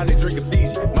niggas water down, they drinking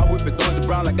Fiji. My whip is orange and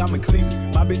brown like I'm in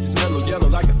Cleveland. My bitch is mellow yellow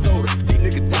like a soda. These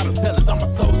niggas title tellers, I'm a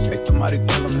soldier. Hey, somebody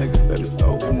tell them niggas that it's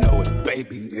over. You know it's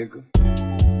baby, nigga.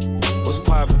 What's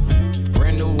poppin'?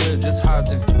 Brand new whip, just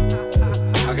hopped in.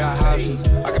 I got options.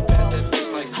 I can pass that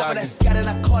bitch like Stockton. That scattered,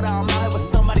 I caught her. I'm out here with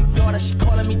somebody's daughter. She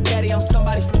calling me daddy. I'm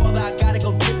somebody's father. I gotta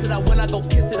go kiss it. When I go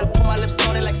kiss it, I put my lips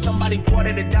on it like somebody bought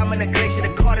it. A diamond, a glacier,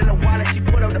 the card in a wallet. She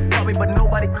put up the fuck me, but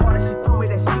nobody caught it. She told me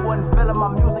that she wasn't feeling my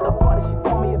music. I bought it. She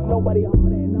told me it's nobody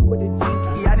harder. And I'm with the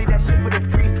G-ski. I need that shit for the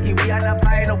free ski. We are not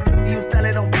buying no pussy. You sell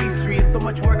it on B Street. It's so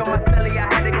much work on my celly.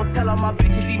 I had to go tell all my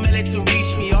bitches email it to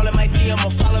reach me. All in my DM,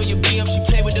 I'll follow your BM. She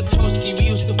play with the Koski. We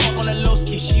used to fuck on the low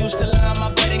ski. She used to lie on my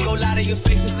bed and go lie to your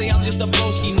face and say I'm just a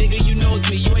broski. Nigga, you knows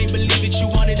me. You ain't believe it. You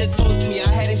wanted to toast me.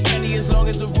 I had it steady as long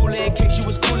as a ruler in case you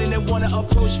was coolin' and wanna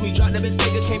approach me. Dropped the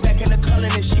Bentayga, came back in the color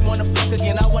and she wanna fuck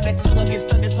again. I want that tongue again,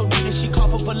 stuck it so deep that she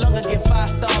cough up a lung again.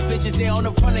 5-star bitches, they on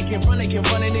the run again,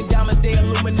 running in diamonds, they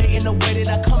illuminating the way that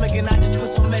I come again. I just put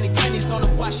so many pennies on the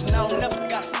watch and I don't never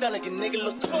gotta sell again, nigga.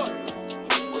 Look toward.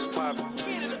 What's poppin'?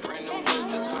 Brand new whip,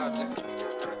 just hopped in.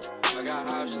 I got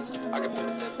options. I can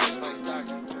pass that bitch like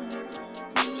Stockton.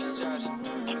 Just joshin'.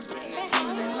 Spend this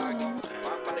holiday locking.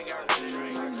 My father got rid of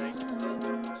drinks.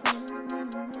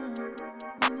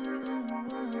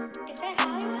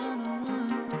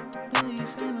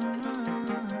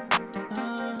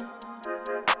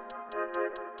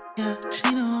 Yeah, she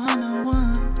know I'm the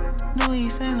one. Louis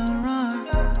Saint Laurent.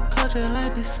 Culture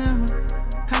like December.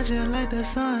 I just like the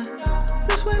sun.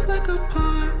 This way like a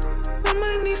pond. I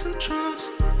might need some trunks.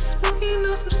 Smoking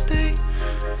on some steak.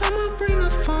 I'ma bring the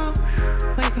funk.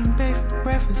 Waking babe for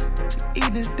breakfast. She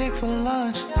eat this dick for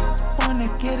lunch. Born to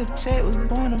get a check. Was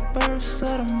born the first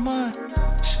of the month.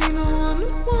 She know I'm the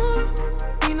one.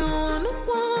 He know I'm the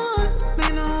one. They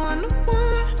know I'm the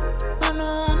one. I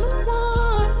know I'm the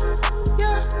one.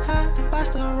 Yeah, I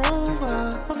bust a rover.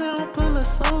 Hope they don't pull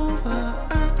us over.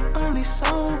 I'm only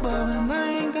sober and I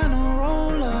ain't got no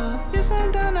roller. Yes,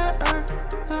 I'm down to earth.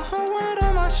 The whole world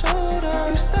on my shoulder.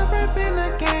 You step up in the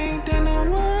game, then the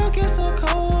world gets so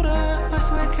colder. I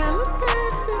swear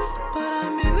Calabasas, but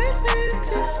I'm in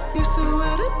Atlantis. Used to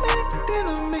wear the neck, then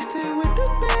I mixed it with the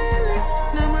belly.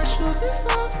 Now my shoes is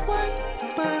off-white,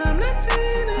 but I'm not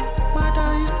tanning. My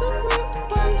dog used to whip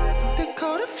white,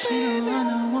 Dakota Fanning. She know I'm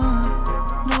the one,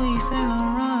 Louis Saint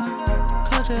Laurent.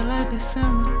 Culture like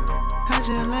December, I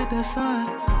just like the sun.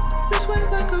 This way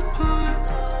like a pond,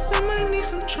 I might need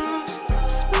some trunks.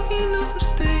 Smoking on some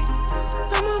steak,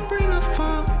 I'ma bring the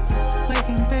funk.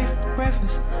 Waking babe for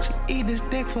breakfast, she eat this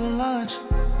dick for lunch.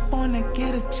 Born to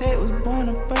get a check, was born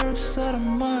the first of the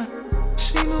month.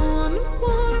 She know I'm the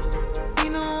one, he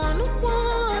know I'm the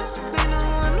one. They know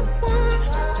I'm the one,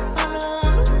 I know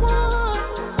I'm the one.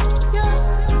 Yeah.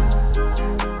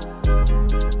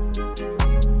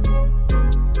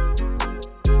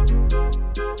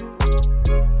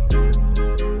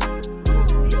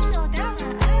 Ooh, you so down to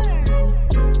earth.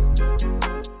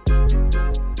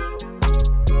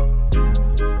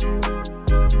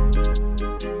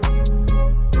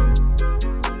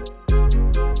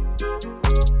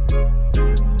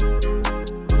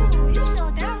 Ooh, you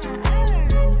so down to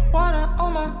earth. Water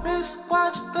on my wrist,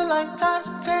 watch look like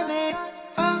Titanic.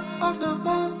 I'm off the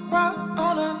moon, rock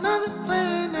on another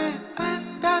planet. I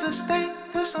gotta stay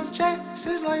with some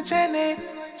Jacksons like Janet.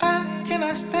 I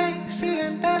cannot stay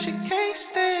sitting down, she can't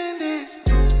stand it.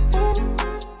 Ooh,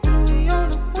 you know we on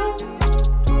the move,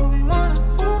 do what we wanna,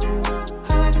 ooh.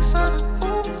 I like the sun,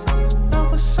 ooh, no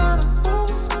persona, ooh.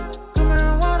 Good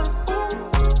marijuana,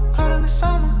 ooh, caught in the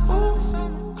summer, ooh,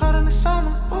 caught in the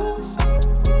summer, ooh.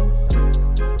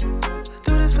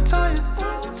 Do this for Tanya,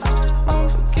 mama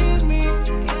forgive me.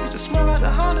 Used to smoke out the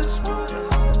Hondas.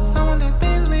 I want that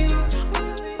Bentley,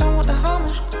 I want the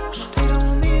Hummers. They don't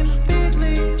want me in the big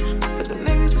league, but the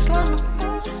niggas is slumber.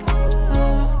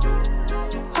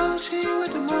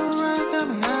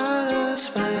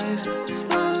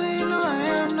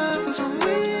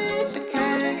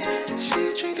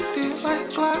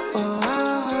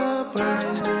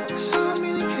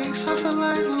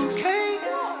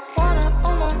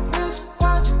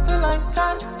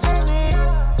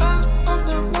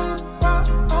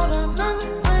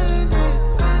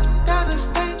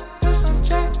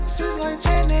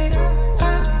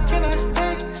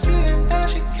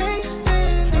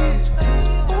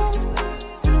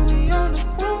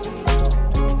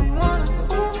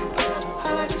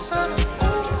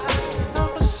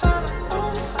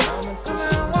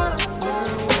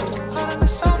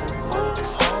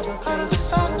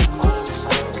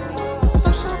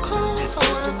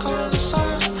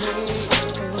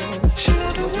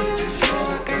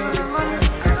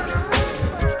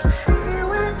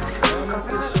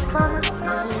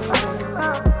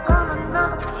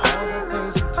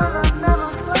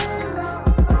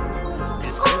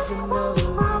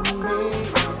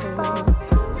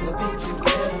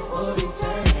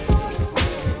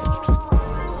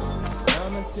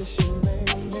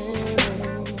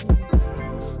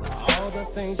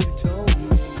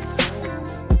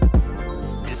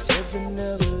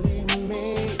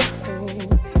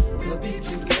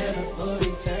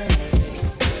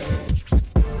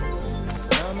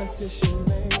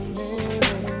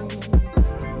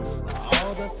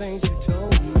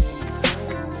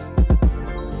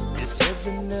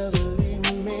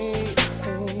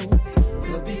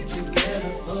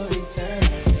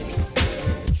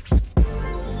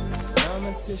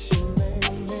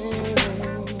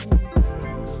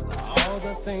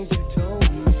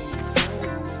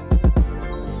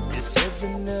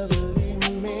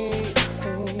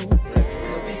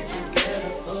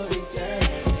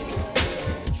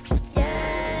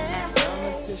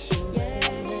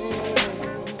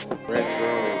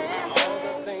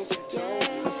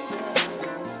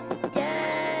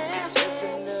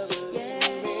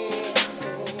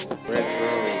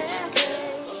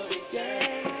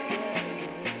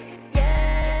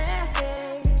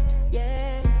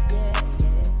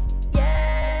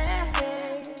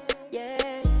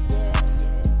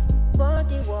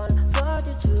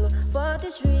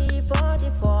 43,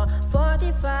 44,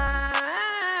 45,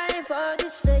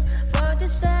 46,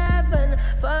 47,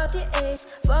 48,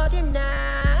 49.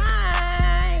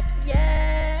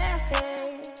 Yeah, yeah,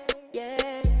 yeah,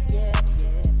 yeah, yeah,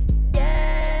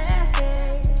 yeah,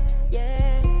 yeah,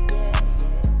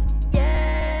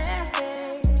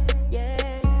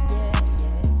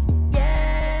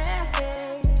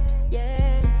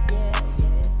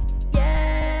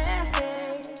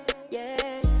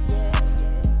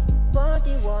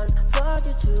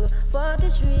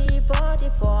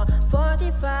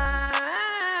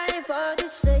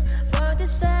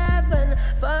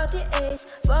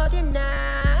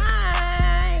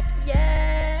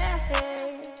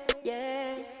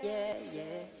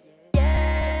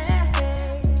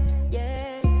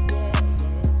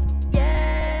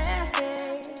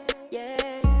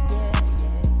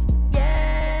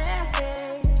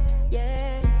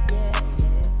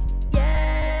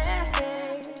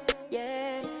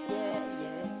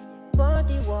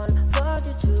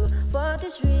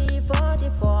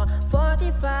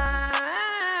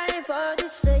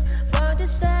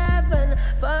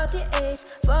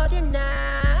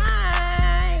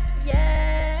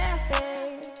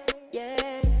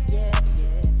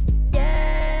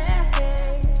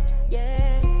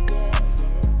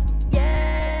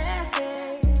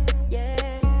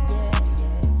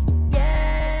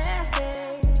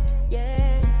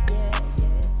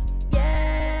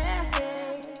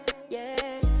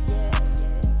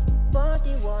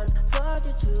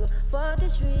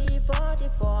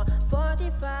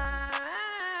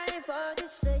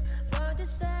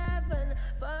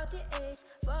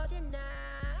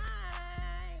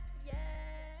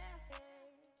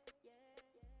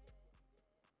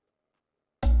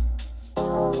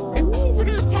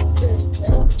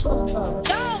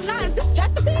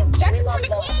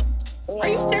 Are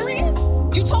you serious?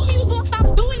 You told me you was gonna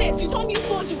stop doing this. You told me you was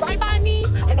gonna do right by me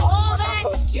and all that.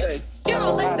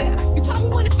 Yo, listen. You told me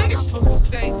when to finish. Supposed to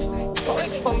say,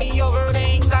 always put me over, they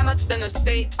ain't got nothing to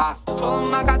say. I told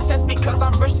them I got tests because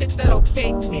I'm rich, they said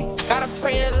okay. Gotta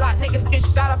pray a lot, niggas get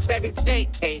shot up every day.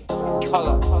 Hey, hold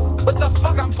up, what the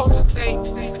fuck I'm supposed to say?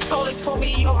 Always put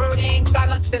me over, they ain't got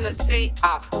nothing to say.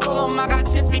 I told them I got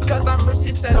tests because I'm rich,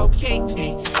 they said okay.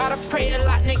 Gotta pray a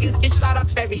lot, niggas get shot up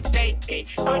every day.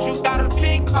 Heard you got a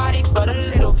big body, but a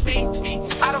little face.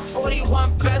 Out of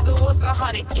 41 bezel, what's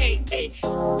 100K?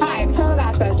 Hi, I'm Pearl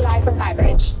Vasquez, live from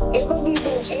Highbridge. April V's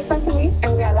being chased by police,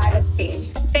 and we are live at scene.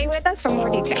 Stay with us for more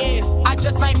details. Yeah, I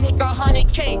just might make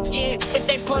 100K. Yeah, if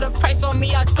they put a price on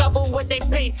me, I double what they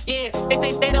pay. Yeah, they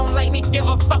say they don't like me, give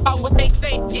a fuck about what they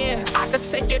say. Yeah, I could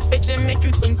take your bitch and make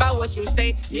you think about what you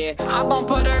say. Yeah, I'm gon'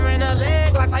 put her in a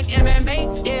leg like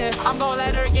MMA. Yeah, I'm gon'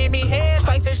 let her give me head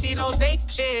twice if she don't say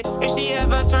shit. If she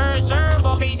ever turns serve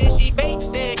on me, then she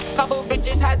basic. Couple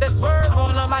bitches had to swerve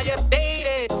on them, I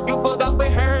updated. You pulled up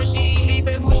with her, she ain't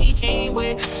leaving who she came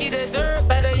with. She deserve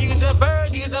better, use a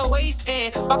bird, use a waist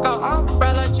and fuck a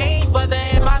umbrella, change weather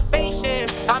in my spaceship.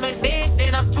 I'm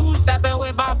dancing, I'm two-stepping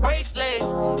with my bracelet.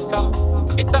 So,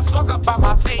 get the fuck up out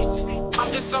my face.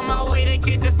 I'm just on my way to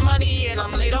get this money and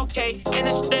I'm late, okay. In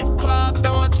a strip club,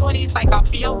 throwing 20s like I'll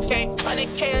be okay.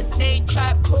 100K a day,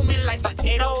 trap booming like an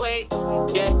 808.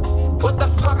 Yeah, what the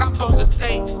fuck I'm supposed to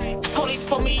say? Police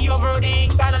pull me over, they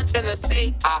ain't got nothing to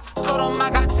say. I told them I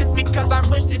got this because I'm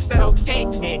rich, they said okay.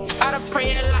 Gotta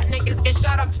pray a lot, niggas get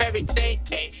shot up every day.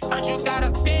 Heard you got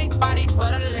a big body,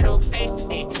 but a little face.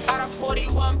 Got a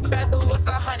 41 bezel, what's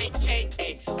 100K?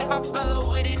 If I fell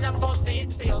away, then I'm gon' say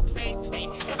it to your face.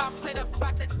 If I play the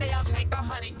block today, I make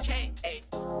 100K.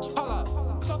 Hold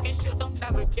up, talking shit don't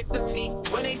never get to me.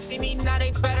 When they see me now,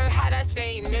 they better have that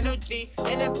same energy.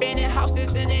 In abandoned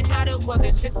houses, in and out, it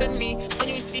wasn't shit to me. When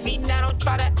you see me now, don't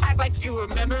try to act like you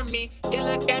remember me. You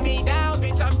look at me now,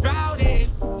 bitch, I'm drowning.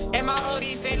 And my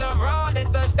hoodie say LeBron,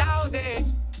 it's 1,000.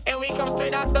 And we come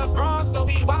straight out the Bronx, so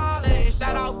we wildin'.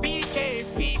 Shout out BK,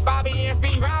 free Bobby and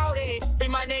free Rowdy. Free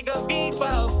my nigga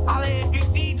B12, holla if you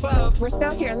see 12. We're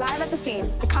still here, live at the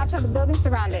scene. The cops have the building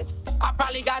surrounded. I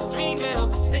probably got 3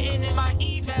 mil sitting in my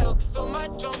email. So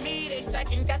much on me, they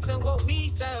second guessing what we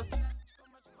sell.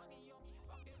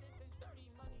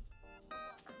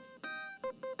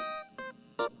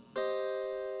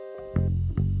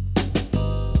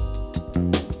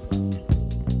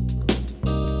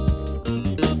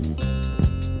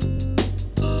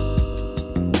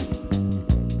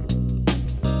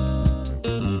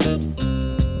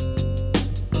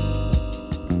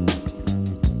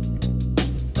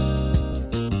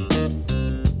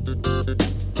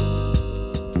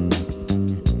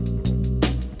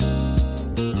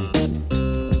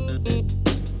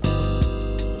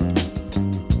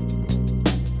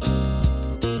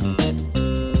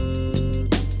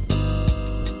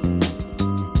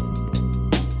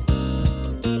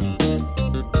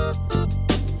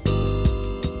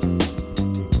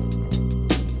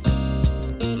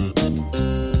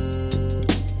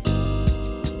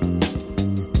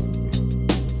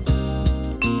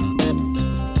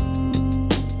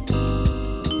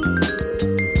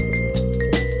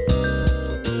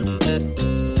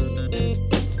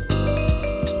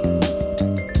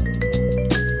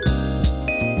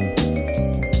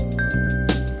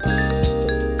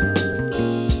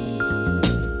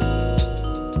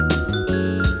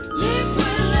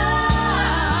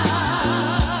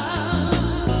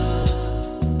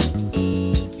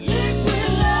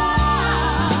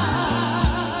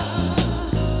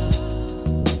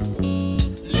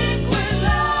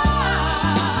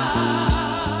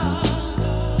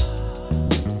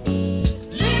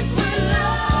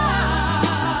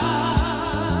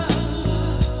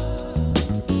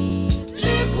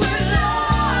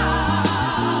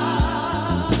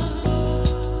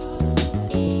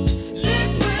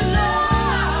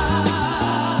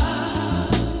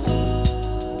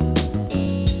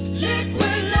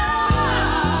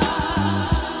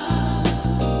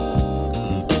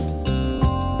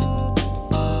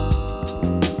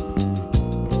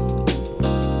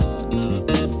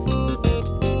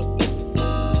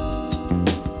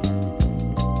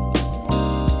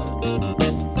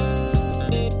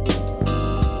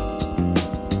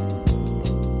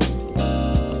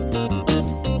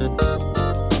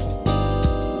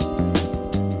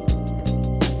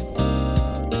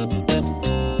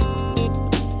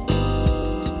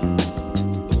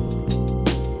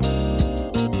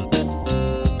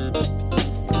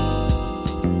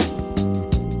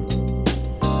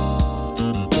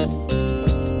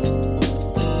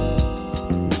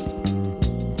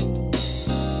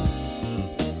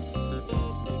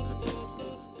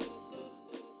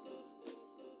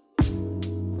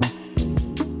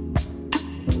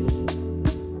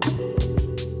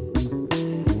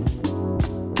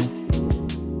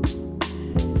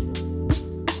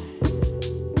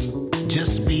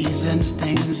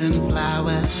 things and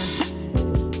flowers.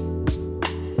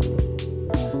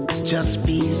 Just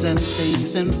bees and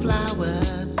things and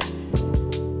flowers.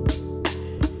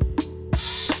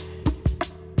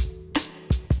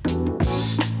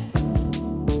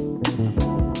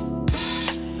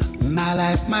 My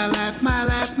life, my life, my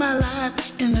life, my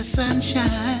life in the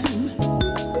sunshine.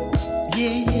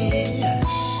 Yeah,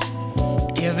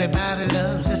 everybody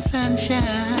loves the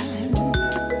sunshine.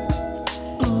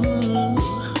 Ooh,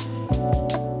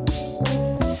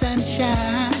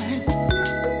 sunshine.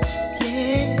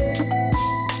 Yeah,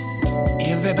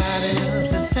 everybody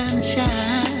loves the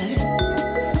sunshine.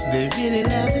 They really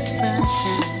love the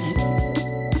sunshine.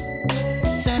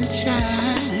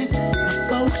 Sunshine, the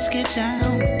folks get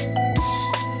down.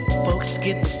 Folks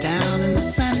get down in the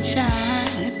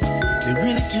sunshine. They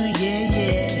really do, yeah,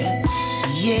 yeah,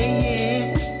 yeah,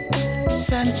 yeah.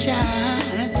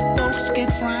 Sunshine, folks get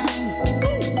brown.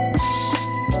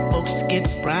 Ooh. Folks get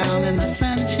brown in the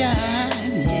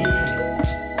sunshine, yeah,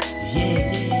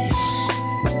 yeah, yeah.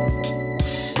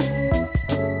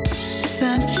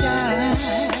 Sunshine,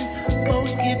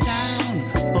 folks get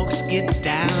down. Folks get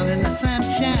down in the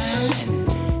sunshine,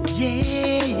 yeah,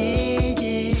 yeah,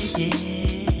 yeah, yeah.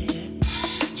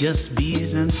 Just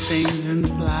bees and things and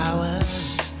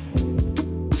flowers.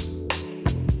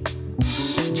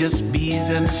 Just bees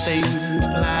and things and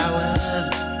flowers.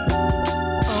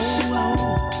 Oh,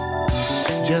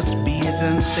 oh. Just bees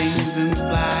and things and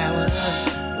flowers.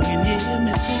 Can you hear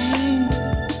me sing?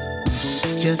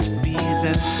 Just bees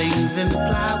and things and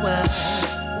flowers.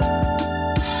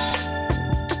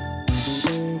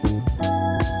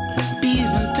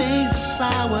 Bees and things and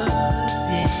flowers,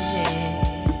 yeah.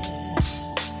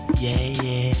 Yeah,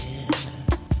 yeah.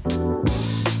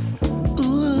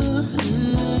 Ooh,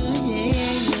 yeah,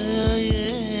 yeah,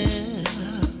 yeah.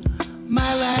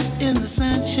 My life in the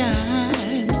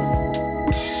sunshine.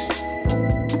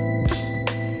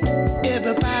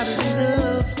 Everybody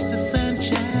loves the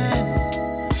sunshine.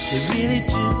 They really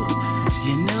do.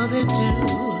 You know they do.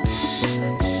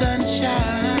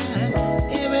 Sunshine.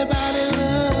 Everybody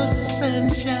loves the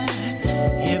sunshine.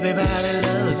 Everybody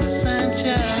loves the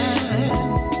sunshine.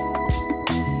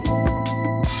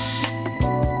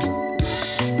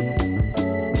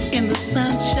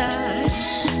 Sunshine,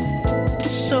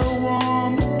 it's so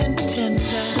warm and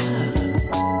tender.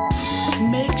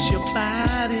 Makes your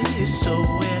body so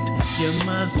wet, you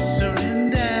must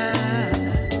surrender.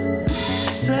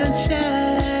 Sunshine,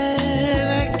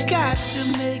 I got to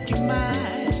make you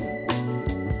mine.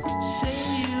 Say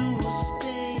you will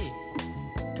stay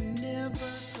and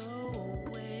never go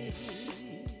away.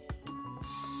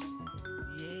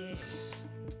 Yeah,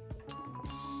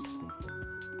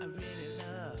 I really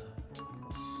love.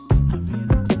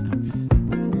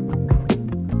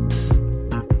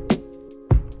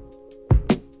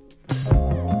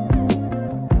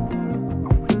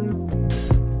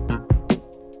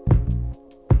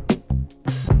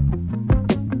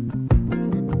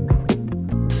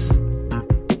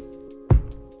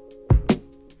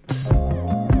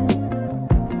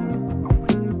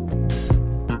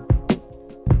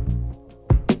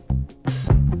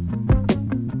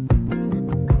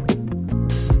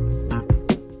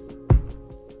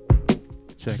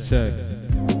 Check.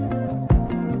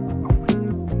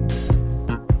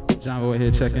 John Boy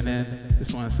here checking in.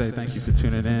 Just want to say thank you for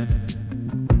tuning in.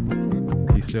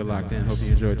 If you're still locked in, hope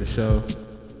you enjoyed the show.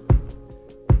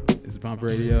 It's Bump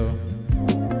Radio.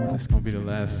 It's going to be the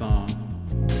last song.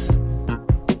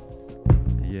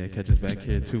 And yeah, catch us back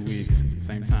here 2 weeks.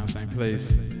 Same time, same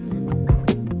place.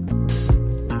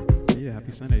 Yeah,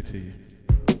 happy Sunday to you.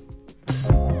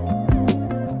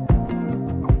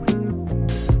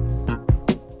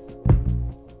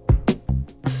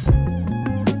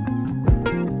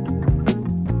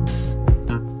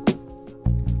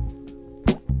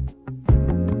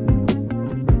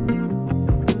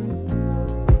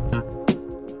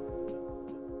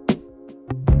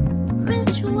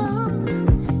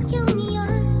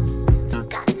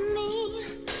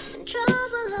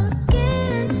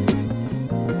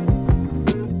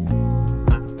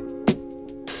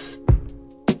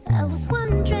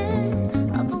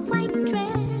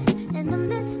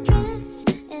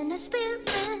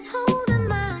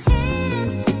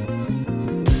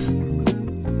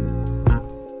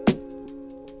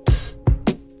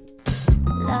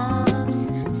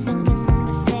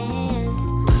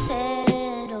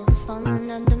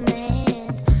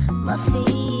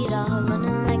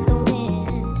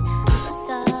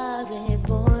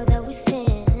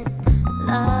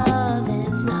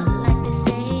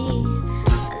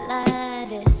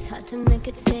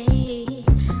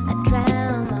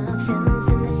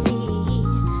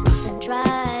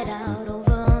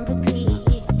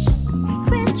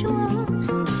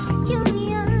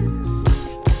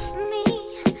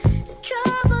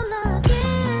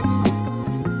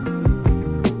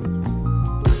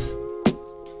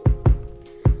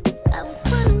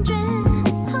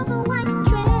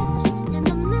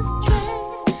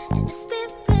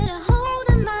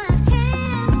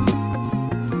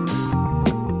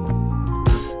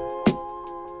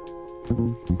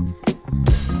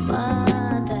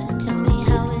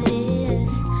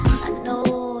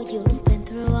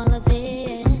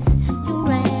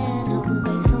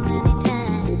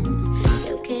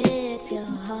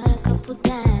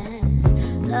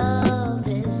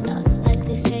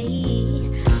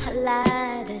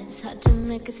 It's hard to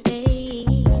make a stay.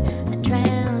 I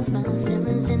drown my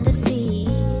feelings in the sea,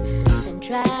 then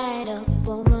try